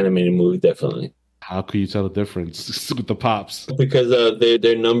 the animated movie, definitely. How can you tell the difference with the pops? Because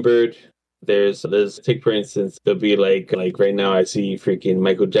they're numbered. There's take, for instance, there'll be like right now I see freaking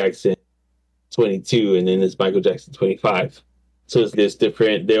Michael Jackson 22, and then there's Michael Jackson 25. So there's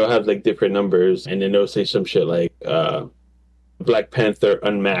different, they'll have like different numbers, and then they'll say some shit like Black Panther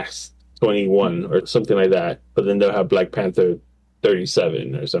Unmasked 21 or something like that. But then they'll have Black Panther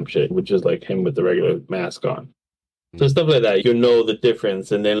 37 or some shit, which is like him with the regular mask on. So stuff like that, you know the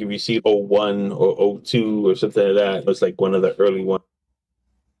difference. And then if you see 01 or 02 or something like that, it's like one of the early ones.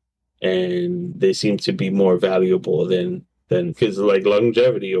 And they seem to be more valuable than because like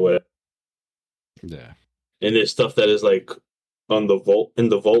longevity or whatever. Yeah. And there's stuff that is like in the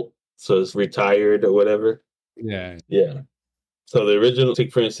vault, so it's retired or whatever. Yeah. Yeah. So the original,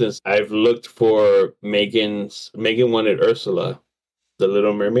 take, for instance, I've looked for Megan wanted Ursula, the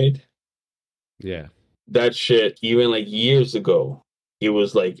Little Mermaid. Yeah. That shit, even like years ago, it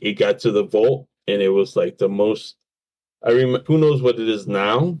was like it got to the vault, and it was like the most. I remember, who knows what it is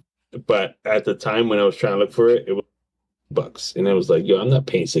now, but at the time when I was trying to look for it, it was $bucks, and I was like, yo, I'm not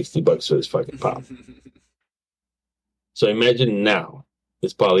paying $60 for this fucking pop. So imagine now,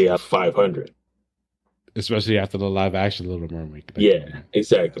 it's probably at 500. Especially after the live action Little Mermaid. Yeah,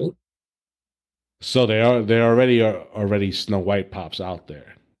 exactly. So there already Snow White pops out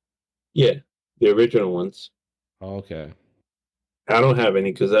there. Yeah, the original ones. Okay. I don't have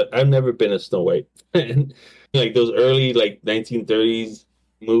any because I've never been a Snow White. Like those early like 1930s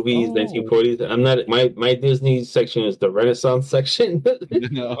movies, 1940s. I'm not. My Disney section is the Renaissance section, which is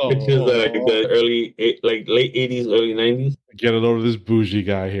the early late 80s, early 90s. Get a load of this bougie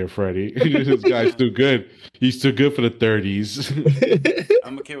guy here, Freddie. This guy's too good. He's too good for the 30s.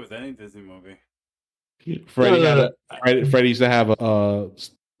 I'm okay with any Disney movie. Freddie used to have a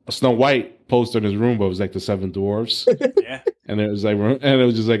Snow White poster in his room, but it was like the Seven Dwarfs. Yeah. And it was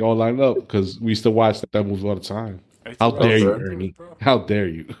just like all lined up because we used to watch that movie all the time. How dare you, Ernie? How dare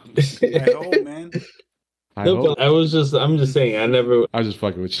you? I hope, man. But I'm just saying, I was just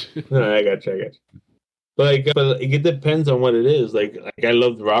fucking with you. No, I got you. But it depends on what it is. Like I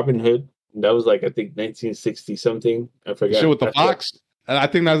loved Robin Hood. That was like, I think 1960 something. I forgot. Shit with the fox. I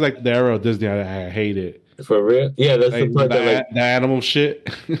think that's like the era of Disney I hate it. For real? Yeah, that's like, the part that like the animal shit.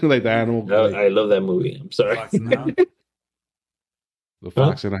 Like the animal. I love that movie. I'm sorry. The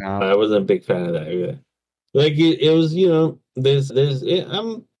Fox in the House. I wasn't a big fan of that either. Like it was,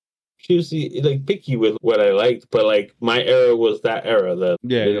 I'm choosy, like picky with what I liked, but like my era was that era, the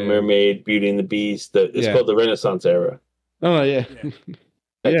Little Mermaid, Beauty and the Beast. It's called the Renaissance era. Oh yeah,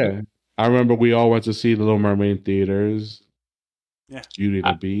 yeah. I remember we all went to see the Little Mermaid in theaters. Yeah, Beauty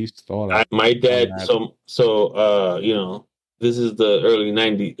and the Beast. All that. My dad. This is the early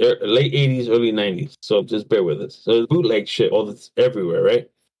 90s, late 80s, early 90s. So just bear with us. So bootleg shit all this everywhere, right?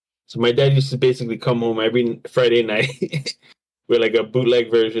 So my dad used to basically come home every Friday night with like a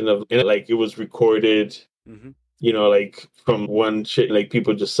bootleg version of, and like it was recorded, like from one shit, like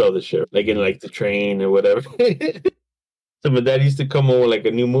people just sell the shit, like in like the train or whatever. So my dad used to come home with like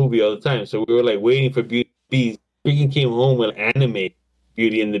a new movie all the time. So we were like waiting for Beauty and the Beast. Freaking came home with anime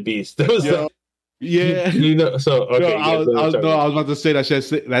Beauty and the Beast. That was so okay. I was about to say that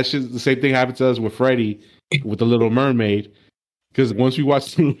shit. The same thing happened to us with Freddie with the Little Mermaid. Because once we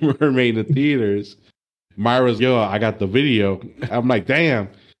watched the Little Mermaid in the theaters, Myra's I got the video. I'm like, damn,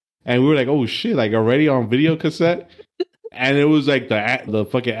 and we were like, oh shit, like already on video cassette, and it was like the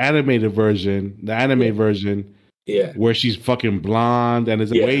fucking animated version, the anime version, where she's fucking blonde and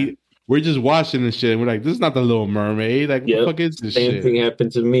it's way. We're just watching this shit and we're like, this is not the Little Mermaid. Like, what the fuck is this shit? Same thing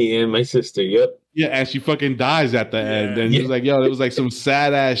happened to me and my sister. Yep. Yeah, and she fucking dies at the end. And it was like, it was like some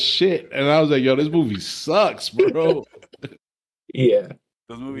sad ass shit. And I was like, this movie sucks, bro. Yeah.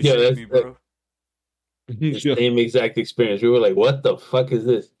 Those movies hate me, bro. The same exact experience. We were like, what the fuck is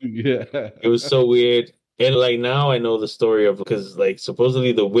this? Yeah. It was so weird. And like now I know the story of, because like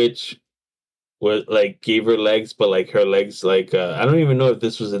supposedly the witch was like gave her legs, but like her legs, like I don't even know if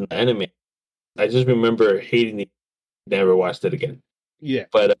this was an anime. I just remember hating it. Never watched it again. Yeah,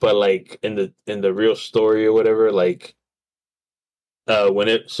 but like in the real story or whatever, like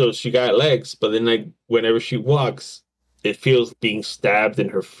so she got legs, but then like whenever she walks, it feels being stabbed in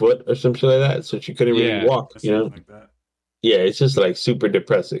her foot or something like that. So she couldn't really walk. Like that. Yeah, it's just like super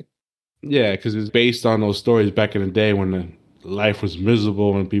depressing. Yeah, because it's based on those stories back in the day when life was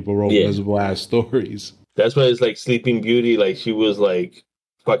miserable and people wrote miserable ass stories. That's why it's like Sleeping Beauty. Like she was like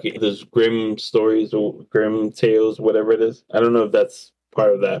fucking those grim stories or grim tales, whatever it is. I don't know if that's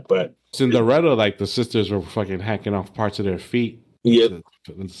part of that, but Cinderella, like the sisters were fucking hacking off parts of their feet. Yep.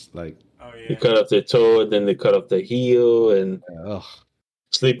 It's like they cut off their toe, and then they cut off their heel, and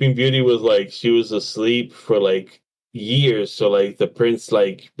Sleeping Beauty was like she was asleep for like years. So like the prince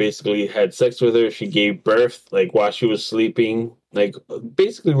like basically had sex with her. She gave birth like while she was sleeping, like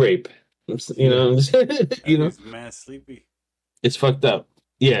basically rape. You know, man, sleepy. It's fucked up.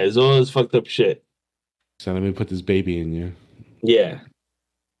 Yeah, it's all this fucked up shit. So let me put this baby in you. Yeah.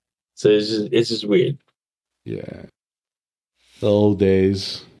 So it's just weird. Yeah. The old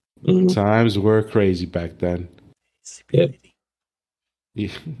days. Times were crazy back then. Yep.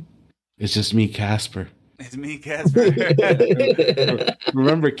 Yeah. It's just me, Casper. It's me, Casper.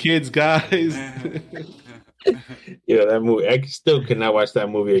 Remember Kids, guys? Yeah, that movie. I still cannot watch that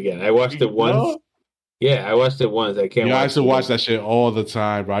movie again. I watched it once. No? Yeah, I watched it once. I can't. I used to watch that shit all the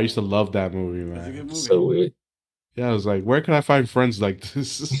time, bro. I used to love that movie, man. It's a good movie. So weird. Yeah, I was like, where can I find friends like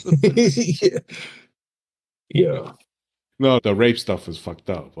this? Yeah. No, the rape stuff was fucked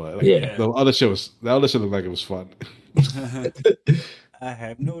up, but like, the other shit looked like it was fun. I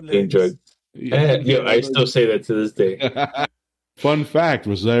have no legs. I still say that to this day. Fun fact: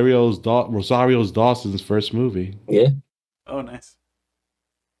 Rosario Dawson's first movie. Yeah. Oh, nice.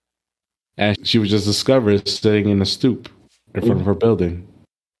 And she was just discovered sitting in a stoop in front of her building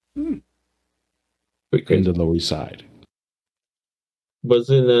in the Lower East Side.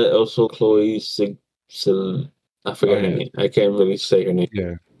 Wasn't that also Chloe I forgot her name. I can't really say her name.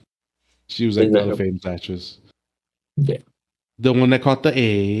 Yeah. She was like the famous actress. Yeah. The one that caught the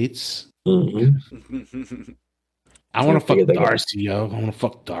AIDS. Mm-hmm. I want to fuck Darcy, yo. I want to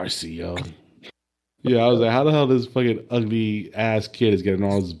fuck Darcy, yo. Yeah, I was like, how the hell this fucking ugly ass kid is getting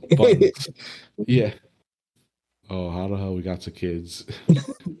all his buttons? Yeah. Oh, how the hell we got to kids?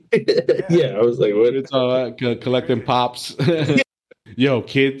 Yeah, I was like, what? It's all collecting pops. Yo,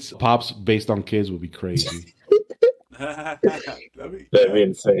 kids pops based on kids would be crazy. That'd be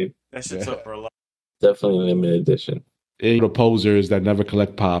insane. That shit's up for a lot. Definitely limited edition. And the posers that never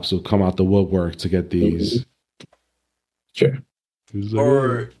collect pops will come out the woodwork to get these. Sure.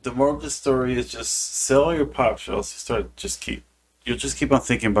 Or the moral of the story is just sell your pop shells. You'll just keep on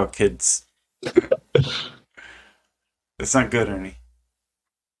thinking about kids. It's not good, Ernie.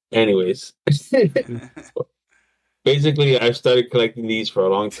 Anyways, basically, I've started collecting these for a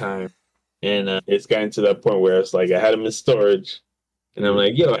long time, and it's gotten to that point where it's like I had them in storage, and I'm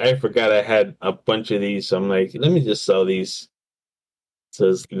like, yo, I forgot I had a bunch of these, so I'm like, let me just sell these.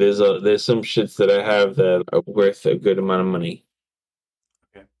 So there's some shits that I have that are worth a good amount of money.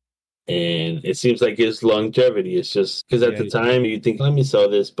 And it seems like it's longevity. It's just because at the time you think, let me sell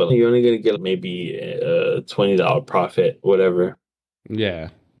this, but you're only going to get maybe a $20 profit, whatever. Yeah.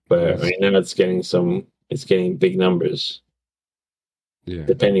 But right now it's getting big numbers. Yeah.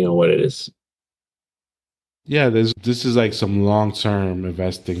 Depending on what it is. Yeah, this is like some long-term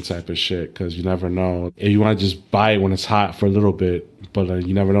investing type of shit because you never know. If you want to just buy it when it's hot for a little bit, but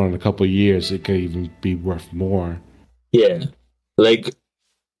you never know in a couple of years it could even be worth more. Yeah. Like,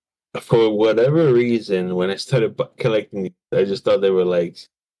 for whatever reason, when I started collecting these, I just thought they were like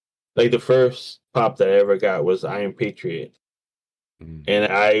the first pop that I ever got was Iron Patriot, and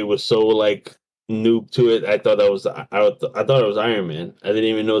I was so like noob to it. I thought I thought it was Iron Man. I didn't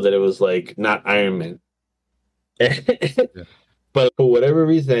even know that it was like not Iron Man. But for whatever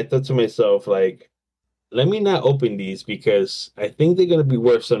reason, I thought to myself like, let me not open these because I think they're gonna be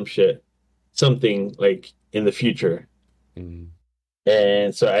worth something like in the future.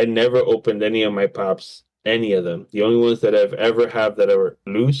 And so I never opened any of my pops, any of them. The only ones that I've ever have that are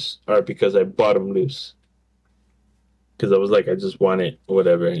loose are because I bought them loose. Because I was like, I just want it,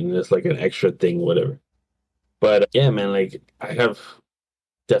 whatever, and it's like an extra thing, whatever. But yeah, man, like I have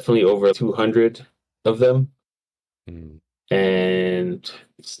definitely over 200 of them, and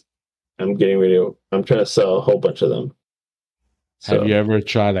I'm trying to sell a whole bunch of them. So, have you ever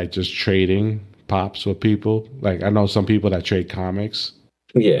tried like just trading pops with people? Like I know some people that trade comics.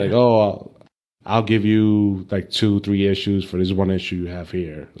 Yeah. Like, oh, I'll give you like 2-3 issues for this one issue you have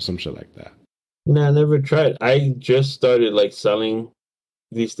here, or some shit like that. No, I never tried. I just started like selling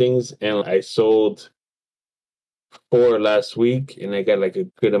these things, and I sold 4 last week, and I got like a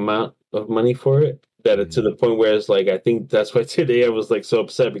good amount of money for it. To the point where it's like I think that's why today I was like so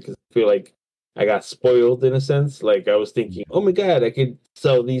upset because I feel like I got spoiled in a sense. Like I was thinking, oh my god, I could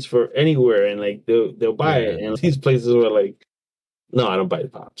sell these for anywhere, and like they'll buy it. And these places were like, no, I don't buy the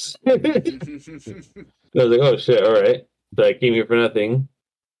pops. I was like, oh shit, all right. So I came here for nothing.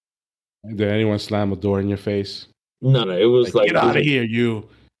 Did anyone slam a door in your face? No, it was like get out of here, you.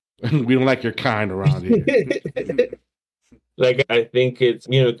 We don't like your kind around here. Like I think it's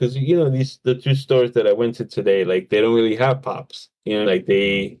because the 2 stores that I went to today, like they don't really have pops.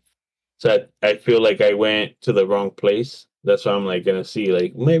 So I feel like I went to the wrong place. That's why I'm like gonna see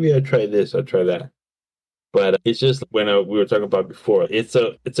like maybe I'll try this, I'll try that. But it's just when we were talking about before, it's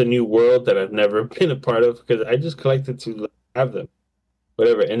a new world that I've never been a part of because I just collected to have them,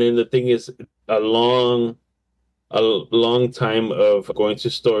 whatever. And then the thing is, a long time of going to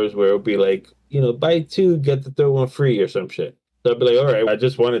stores where it'll be like, buy 2, get the 3rd one free or some shit. So I'd be like, all right, I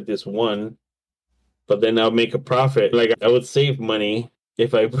just wanted this one, but then I'll make a profit. Like I would save money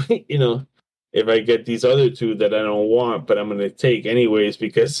if I, if I get these other 2 that I don't want, but I'm going to take anyways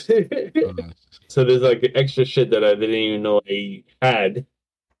because. So there's like extra shit that I didn't even know I had,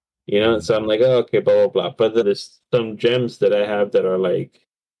 So I'm like, oh, okay, blah blah blah. But there's some gems that I have that are like,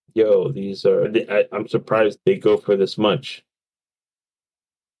 yo, these are. I'm surprised they go for this much.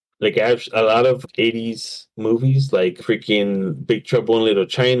 Like I have a lot of '80s movies, like freaking Big Trouble in Little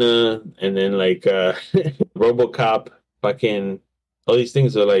China, and then like RoboCop. Fucking all these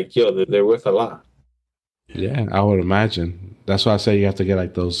things are like, yo, they're worth a lot. Yeah, I would imagine. That's why I say you have to get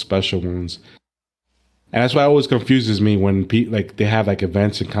like those special ones. And that's why it always confuses me when like they have like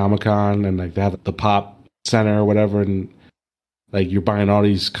events in Comic-Con and like they have the Pop Center or whatever, and like you're buying all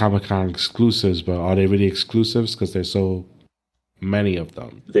these Comic-Con exclusives, but are they really exclusives? Because there's so many of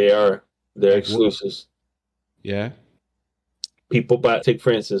them. They're like, exclusives. Yeah. People buy. Take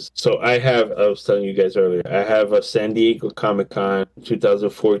for instance. So I was telling you guys earlier. I have a San Diego Comic-Con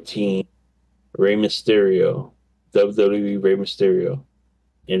 2014 Rey Mysterio, WWE Rey Mysterio,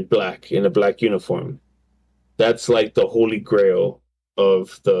 in a black uniform. That's like the holy grail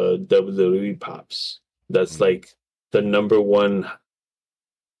of the WWE pops. That's like the number one,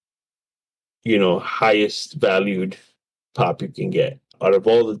 highest valued pop you can get out of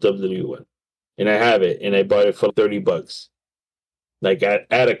all the WWE ones. And I have it, and I bought it for $30. like at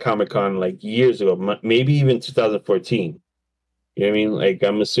a Comic-Con like years ago, maybe even 2014. You know what I mean? Like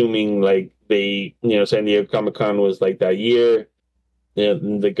I'm assuming like they, San Diego Comic-Con was like that year.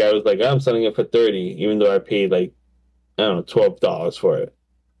 And the guy was like, I'm selling it for 30, even though I paid like, I don't know, $12 for it.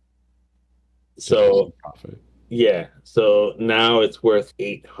 So yeah, so now it's worth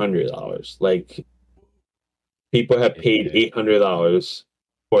 $800. Like people have paid $800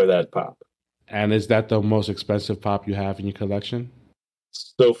 for that pop. And is that the most expensive pop you have in your collection?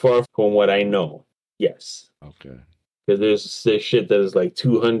 So far, from what I know, yes. Okay. Because there's shit that is like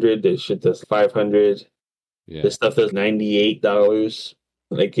 200, there's shit that's 500, there's stuff that's $98.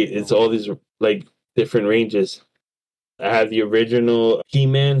 Like it's all these like different ranges. I have the original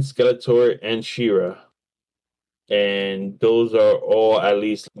He-Man, Skeletor, and She-Ra. And those are all at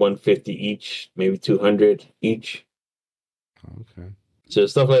least 150 each, maybe 200 each. Okay. So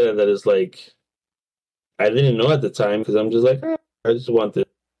stuff like that is like, I didn't know at the time because I'm just like, I just want this.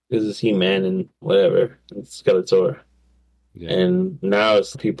 This is He-Man and whatever, and Skeletor. Yeah. And now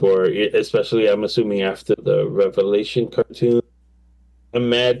people are, especially I'm assuming after the Revelation cartoon, I'm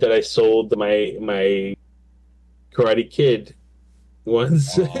mad that I sold my Karate Kid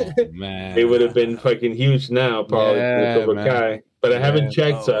ones. Oh, man. They would have been fucking huge now, probably with Cobra Kai. But I haven't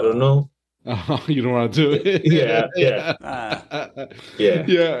checked, so I don't know. Oh, you don't want to do it? Yeah.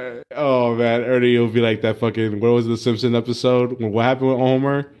 Oh man, Ernie will be like that fucking. What was the Simpson episode? What happened with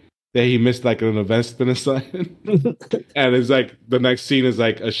Homer? That he missed like an event spin or something, and it's like the next scene is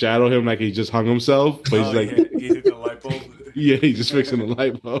like a shadow of him, like he just hung himself, but he's like, he's hit the light bulb. Yeah, he's just fixing the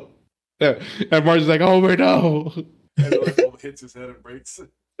light bulb. Yeah. And Marge's like, Homer, no. And the light bulb hits his head and breaks.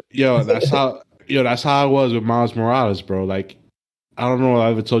 That's how I was with Miles Morales, bro. Like, I don't know if I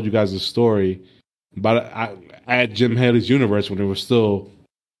ever told you guys the story, but I at Jim Haley's Universe when it was still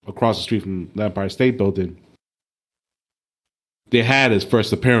across the street from the Empire State Building. They had his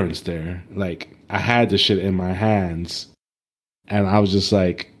first appearance there. Like, I had the shit in my hands, and I was just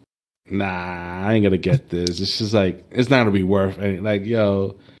like, nah, I ain't gonna get this. It's just like, it's not gonna be worth it. Like,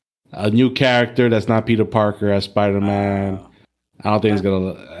 yo, a new character that's not Peter Parker as Spider-Man. I don't think it's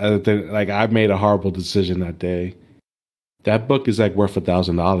gonna. Like, I made a horrible decision that day. That book is like worth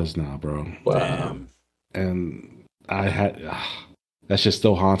 $1,000 now, bro. Wow. And I had that shit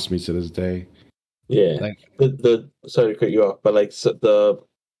still haunts me to this day. Yeah. Like the sorry to cut you off, but like the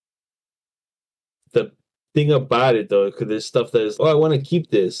thing about it though, because there's stuff that is, I want to keep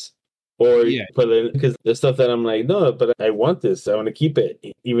this, or because there's stuff that I'm like, no, but I want this, I want to keep it,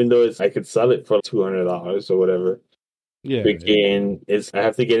 even though I could sell it for $200 or whatever. Yeah, I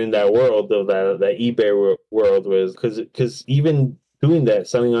have to get in that world of that eBay world, was because even doing that,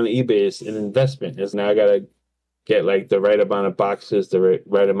 selling on eBay is an investment. Is now I gotta get like the right amount of boxes, the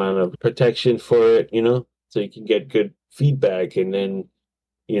right amount of protection for it, so you can get good feedback, and then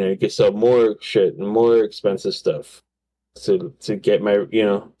you can sell more shit and more expensive stuff to get my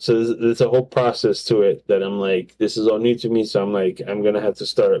So there's a whole process to it that I'm like, this is all new to me, so I'm like, I'm gonna have to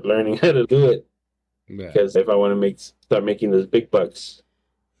start learning how to do it. Because if I want to start making those big bucks,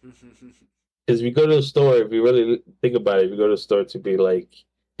 because if you go to the store, if you really think about it, if you go to the store to be like,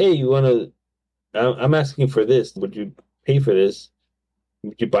 hey, you want to, I'm asking for this, would you pay for this?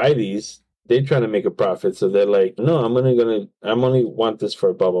 Would you buy these? They're trying to make a profit, so they're like, no, I'm only want this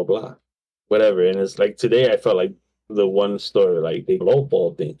for blah blah blah, whatever. And it's like today, I felt like the one store, like they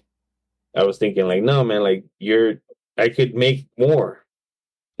lowballed me. I was thinking like, no man, like I could make more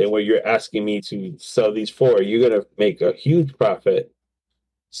than what you're asking me to sell these for. You're gonna make a huge profit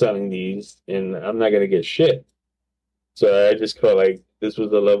selling these, and I'm not gonna get shit. So I just felt like this was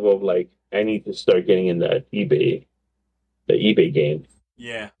the level of like, I need to start getting in the eBay game.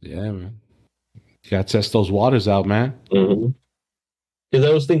 Yeah, man. You gotta test those waters out, man. Because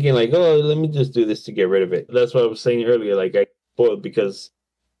I was thinking like, oh, let me just do this to get rid of it. That's what I was saying earlier. Like I spoiled because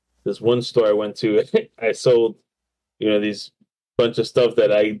this one store I went to, I sold, these bunch of stuff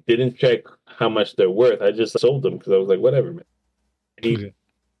that I didn't check how much they're worth. I just sold them because I was like, whatever, man.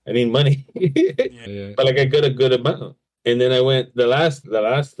 I need money. But like I got a good amount. And then I went the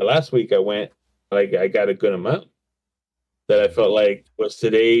last week I went, like I got a good amount that I felt like, was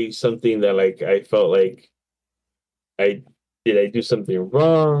today something that like I felt like I do something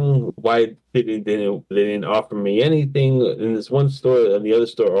wrong? Why they didn't offer me anything in this one store, and the other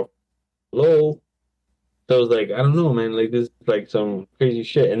store low? So I was like, I don't know, man. Like this is like some crazy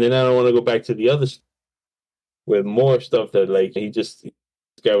shit. And then I don't want to go back to the other with more stuff that like this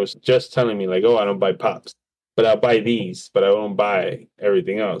guy was just telling me like, oh, I don't buy pops, but I'll buy these, but I won't buy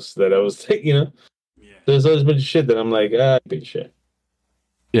everything else. That I was, Yeah. There's always a bunch of shit that I'm like, big shit.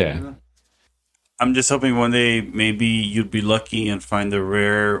 Yeah. I'm just hoping one day maybe you'd be lucky and find the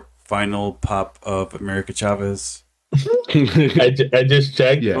rare final pop of America Chavez. I just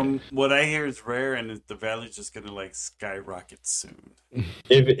checked. Yeah. From what I hear, is rare, and the value's just gonna like skyrocket soon.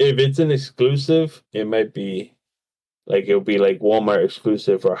 If it's an exclusive, it might be like it'll be like Walmart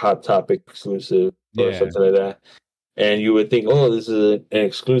exclusive or Hot Topic exclusive or Yeah. something like that. And you would think, oh, this is an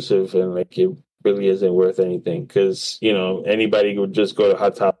exclusive, and like it really isn't worth anything because anybody would just go to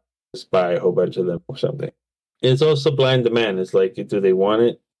Hot Topic, just buy a whole bunch of them or something. It's all supply and demand. It's like, do they want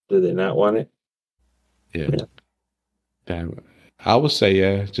it? Do they not want it? Yeah. Damn. I would say,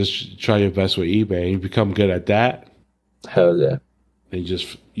 yeah, just try your best with eBay. You become good at that. Hell yeah. And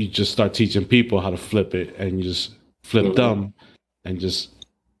you just start teaching people how to flip it, and you just flip them and just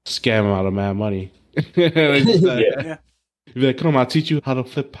scam them out of mad money. Yeah. You'd be like, come on, I'll teach you how to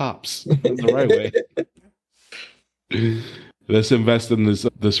flip pops the right way. Let's invest in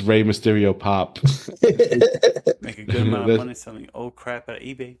this Rey Mysterio pop. Make a good amount of money selling old crap at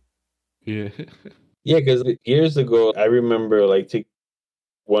eBay. Yeah. Yeah, because years ago, I remember like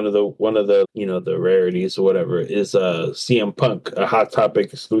one of the the rarities or whatever is CM Punk, a Hot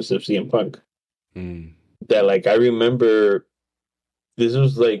Topic exclusive CM Punk. That like I remember, this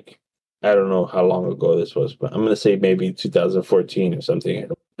was like, I don't know how long ago this was, but I'm gonna say maybe 2014 or something.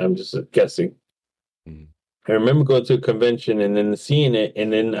 I'm just guessing. I remember going to a convention and then seeing it,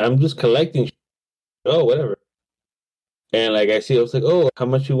 and then I'm just collecting. Oh, whatever. And like I was like, oh, how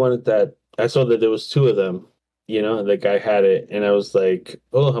much you wanted that? I saw that there was two of them, the guy had it, and I was like,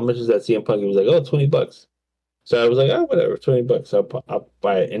 oh, how much is that CM Punk? He was like, oh, $20. So I was like, oh, whatever, $20. I'll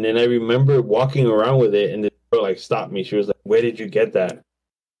buy it. And then I remember walking around with it, and the girl like stopped me. She was like, where did you get that?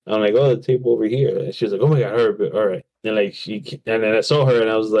 I'm like, oh, the table over here. And she was like, oh my God, all right. And like and then I saw her, and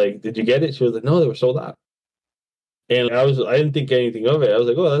I was like, did you get it? She was like, no, they were sold out. And I didn't think anything of it. I was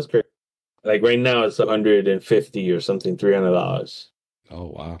like, oh, that's great. Like right now it's $150 or something, $300. Oh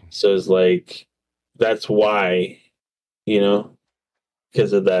wow. So it's like, that's why,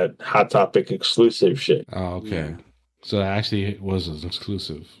 because of that Hot Topic exclusive shit. Oh, okay. So that actually was an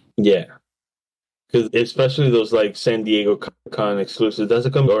exclusive. Yeah. Because especially those like San Diego Comic-Con exclusives, that's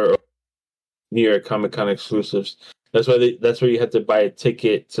or New York Comic-Con exclusives. That's where you had to buy a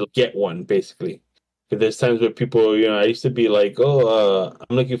ticket to get one, basically. Because there's times where people, I used to be like, oh,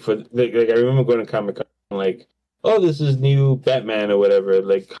 I'm looking for, like I remember going to Comic-Con, like, oh, this is new Batman or whatever,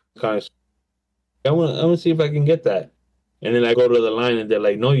 like, I want to see if I can get that. And then I go to the line and they're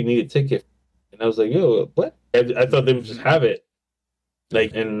like, no, you need a ticket. And I was like, yo, what? I thought they would just have it.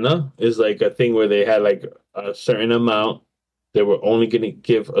 Like, and no, it's like a thing where they had like a certain amount. They were only going to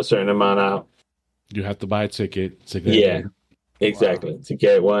give a certain amount out. You have to buy a ticket to get in. Exactly. Wow. To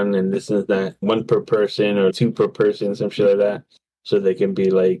get one, and this is that, one per person or two per person, some shit like that. So they can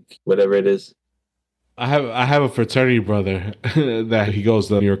be like, whatever it is. I have a fraternity brother that he goes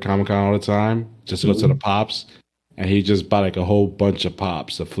to New York Comic Con all the time, just to go to the pops, and he just bought like a whole bunch of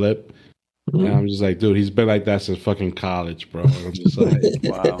pops to flip. And I'm just like, dude, he's been like that since fucking college, bro. I'm just like,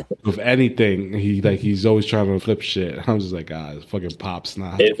 wow. With anything, he's always trying to flip shit. I'm just like, it's fucking pops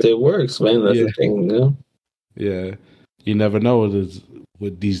now. If it works, man, that's the thing, Yeah, you never know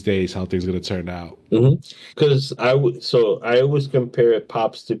with these days how things are gonna turn out. Because I always compare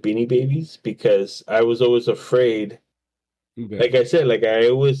pops to Beanie Babies because I was always afraid. Okay. Like I said, like I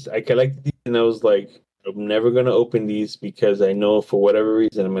collected these and I was like, I'm never gonna open these because I know for whatever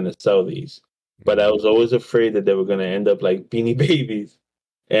reason I'm gonna sell these. But I was always afraid that they were gonna end up like Beanie Babies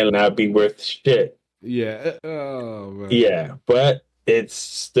and not be worth shit. Yeah. Oh man. Yeah, but it's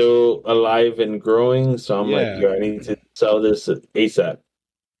still alive and growing, so I'm like, yo, I need to sell this ASAP.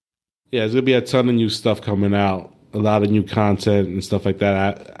 Yeah, there's gonna be a ton of new stuff coming out, a lot of new content and stuff like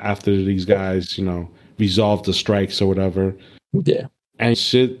that after these guys, resolve the strikes or whatever. Yeah. And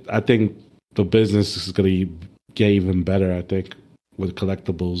shit, I think the business is gonna get even better, I think, with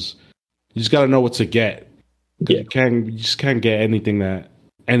collectibles. You just gotta know what to get. Yeah. You just can't get anything that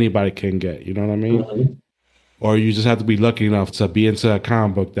anybody can get, you know what I mean? Or you just have to be lucky enough to be into a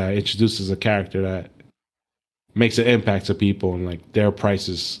comic book that introduces a character that makes an impact to people, and like their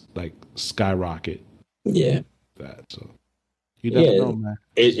prices like skyrocket. Yeah. So you never know, man.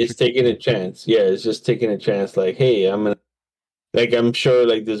 It's taking a chance. Yeah, it's just taking a chance. Like, hey, I'm sure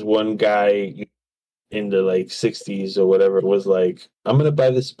like this one guy in the like 60s or whatever was like, I'm gonna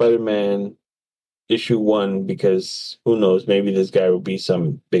buy the Spider-Man issue 1 because who knows, maybe this guy will be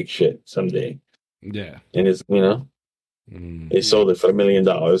some big shit someday. Yeah. And it's they sold it for $1 million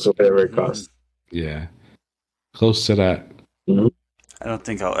or whatever it costs. Yeah. Close to that. I don't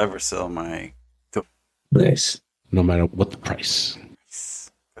think I'll ever sell my. Nice. No matter what the price.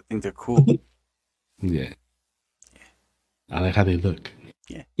 I think they're cool. Yeah. I like how they look.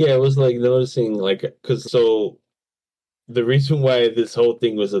 Yeah, it was like noticing, like, because so the reason why this whole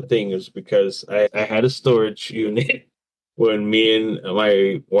thing was a thing was because I had a storage unit when me and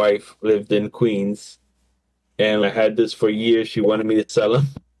my wife lived in Queens, and I had this for years. She wanted me to sell them,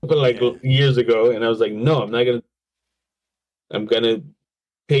 but like years ago, and I was like, no, I'm not gonna. I'm gonna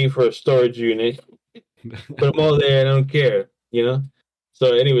pay for a storage unit, put them all there. I don't care, you know.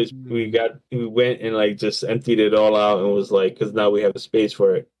 So, anyways, we went and like just emptied it all out and was like, because now we have a space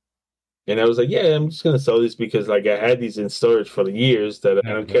for it. And I was like, yeah, I'm just gonna sell these because like I had these in storage for the years that I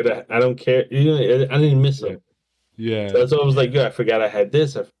don't care. I don't care. You know, I didn't miss them. Yeah. So that's why I was like, yeah, I forgot I had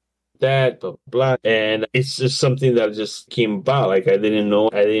this, I forgot that, blah blah. And it's just something that just came about. Like I didn't know.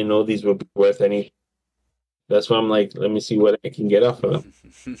 I didn't know these would be worth any. That's why I'm like, let me see what I can get off of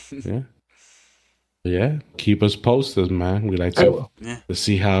them. Yeah. Yeah. Keep us posted, man. We like to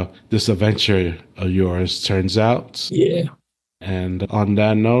see how this adventure of yours turns out. Yeah. And on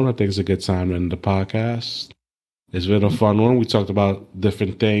that note, I think it's a good time to end the podcast. It's been a fun one. We talked about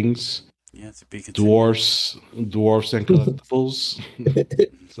different things. Yeah, it's a big dwarfs and collectibles.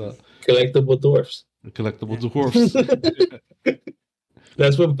 So, collectible dwarfs. Collectible dwarfs.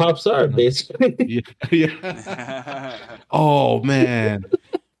 That's what pops are, basically. Yeah. Oh man.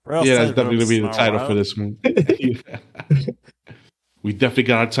 Yeah, that's definitely gonna be the title for this one. We definitely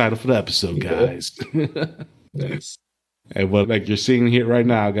got our title for the episode, guys. Nice. And what like you're seeing here right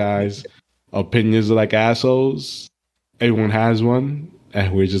now, guys, opinions are like assholes. Everyone has one,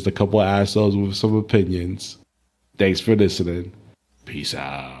 and we're just a couple of assholes with some opinions. Thanks for listening. Peace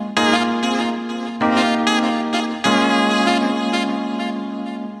out.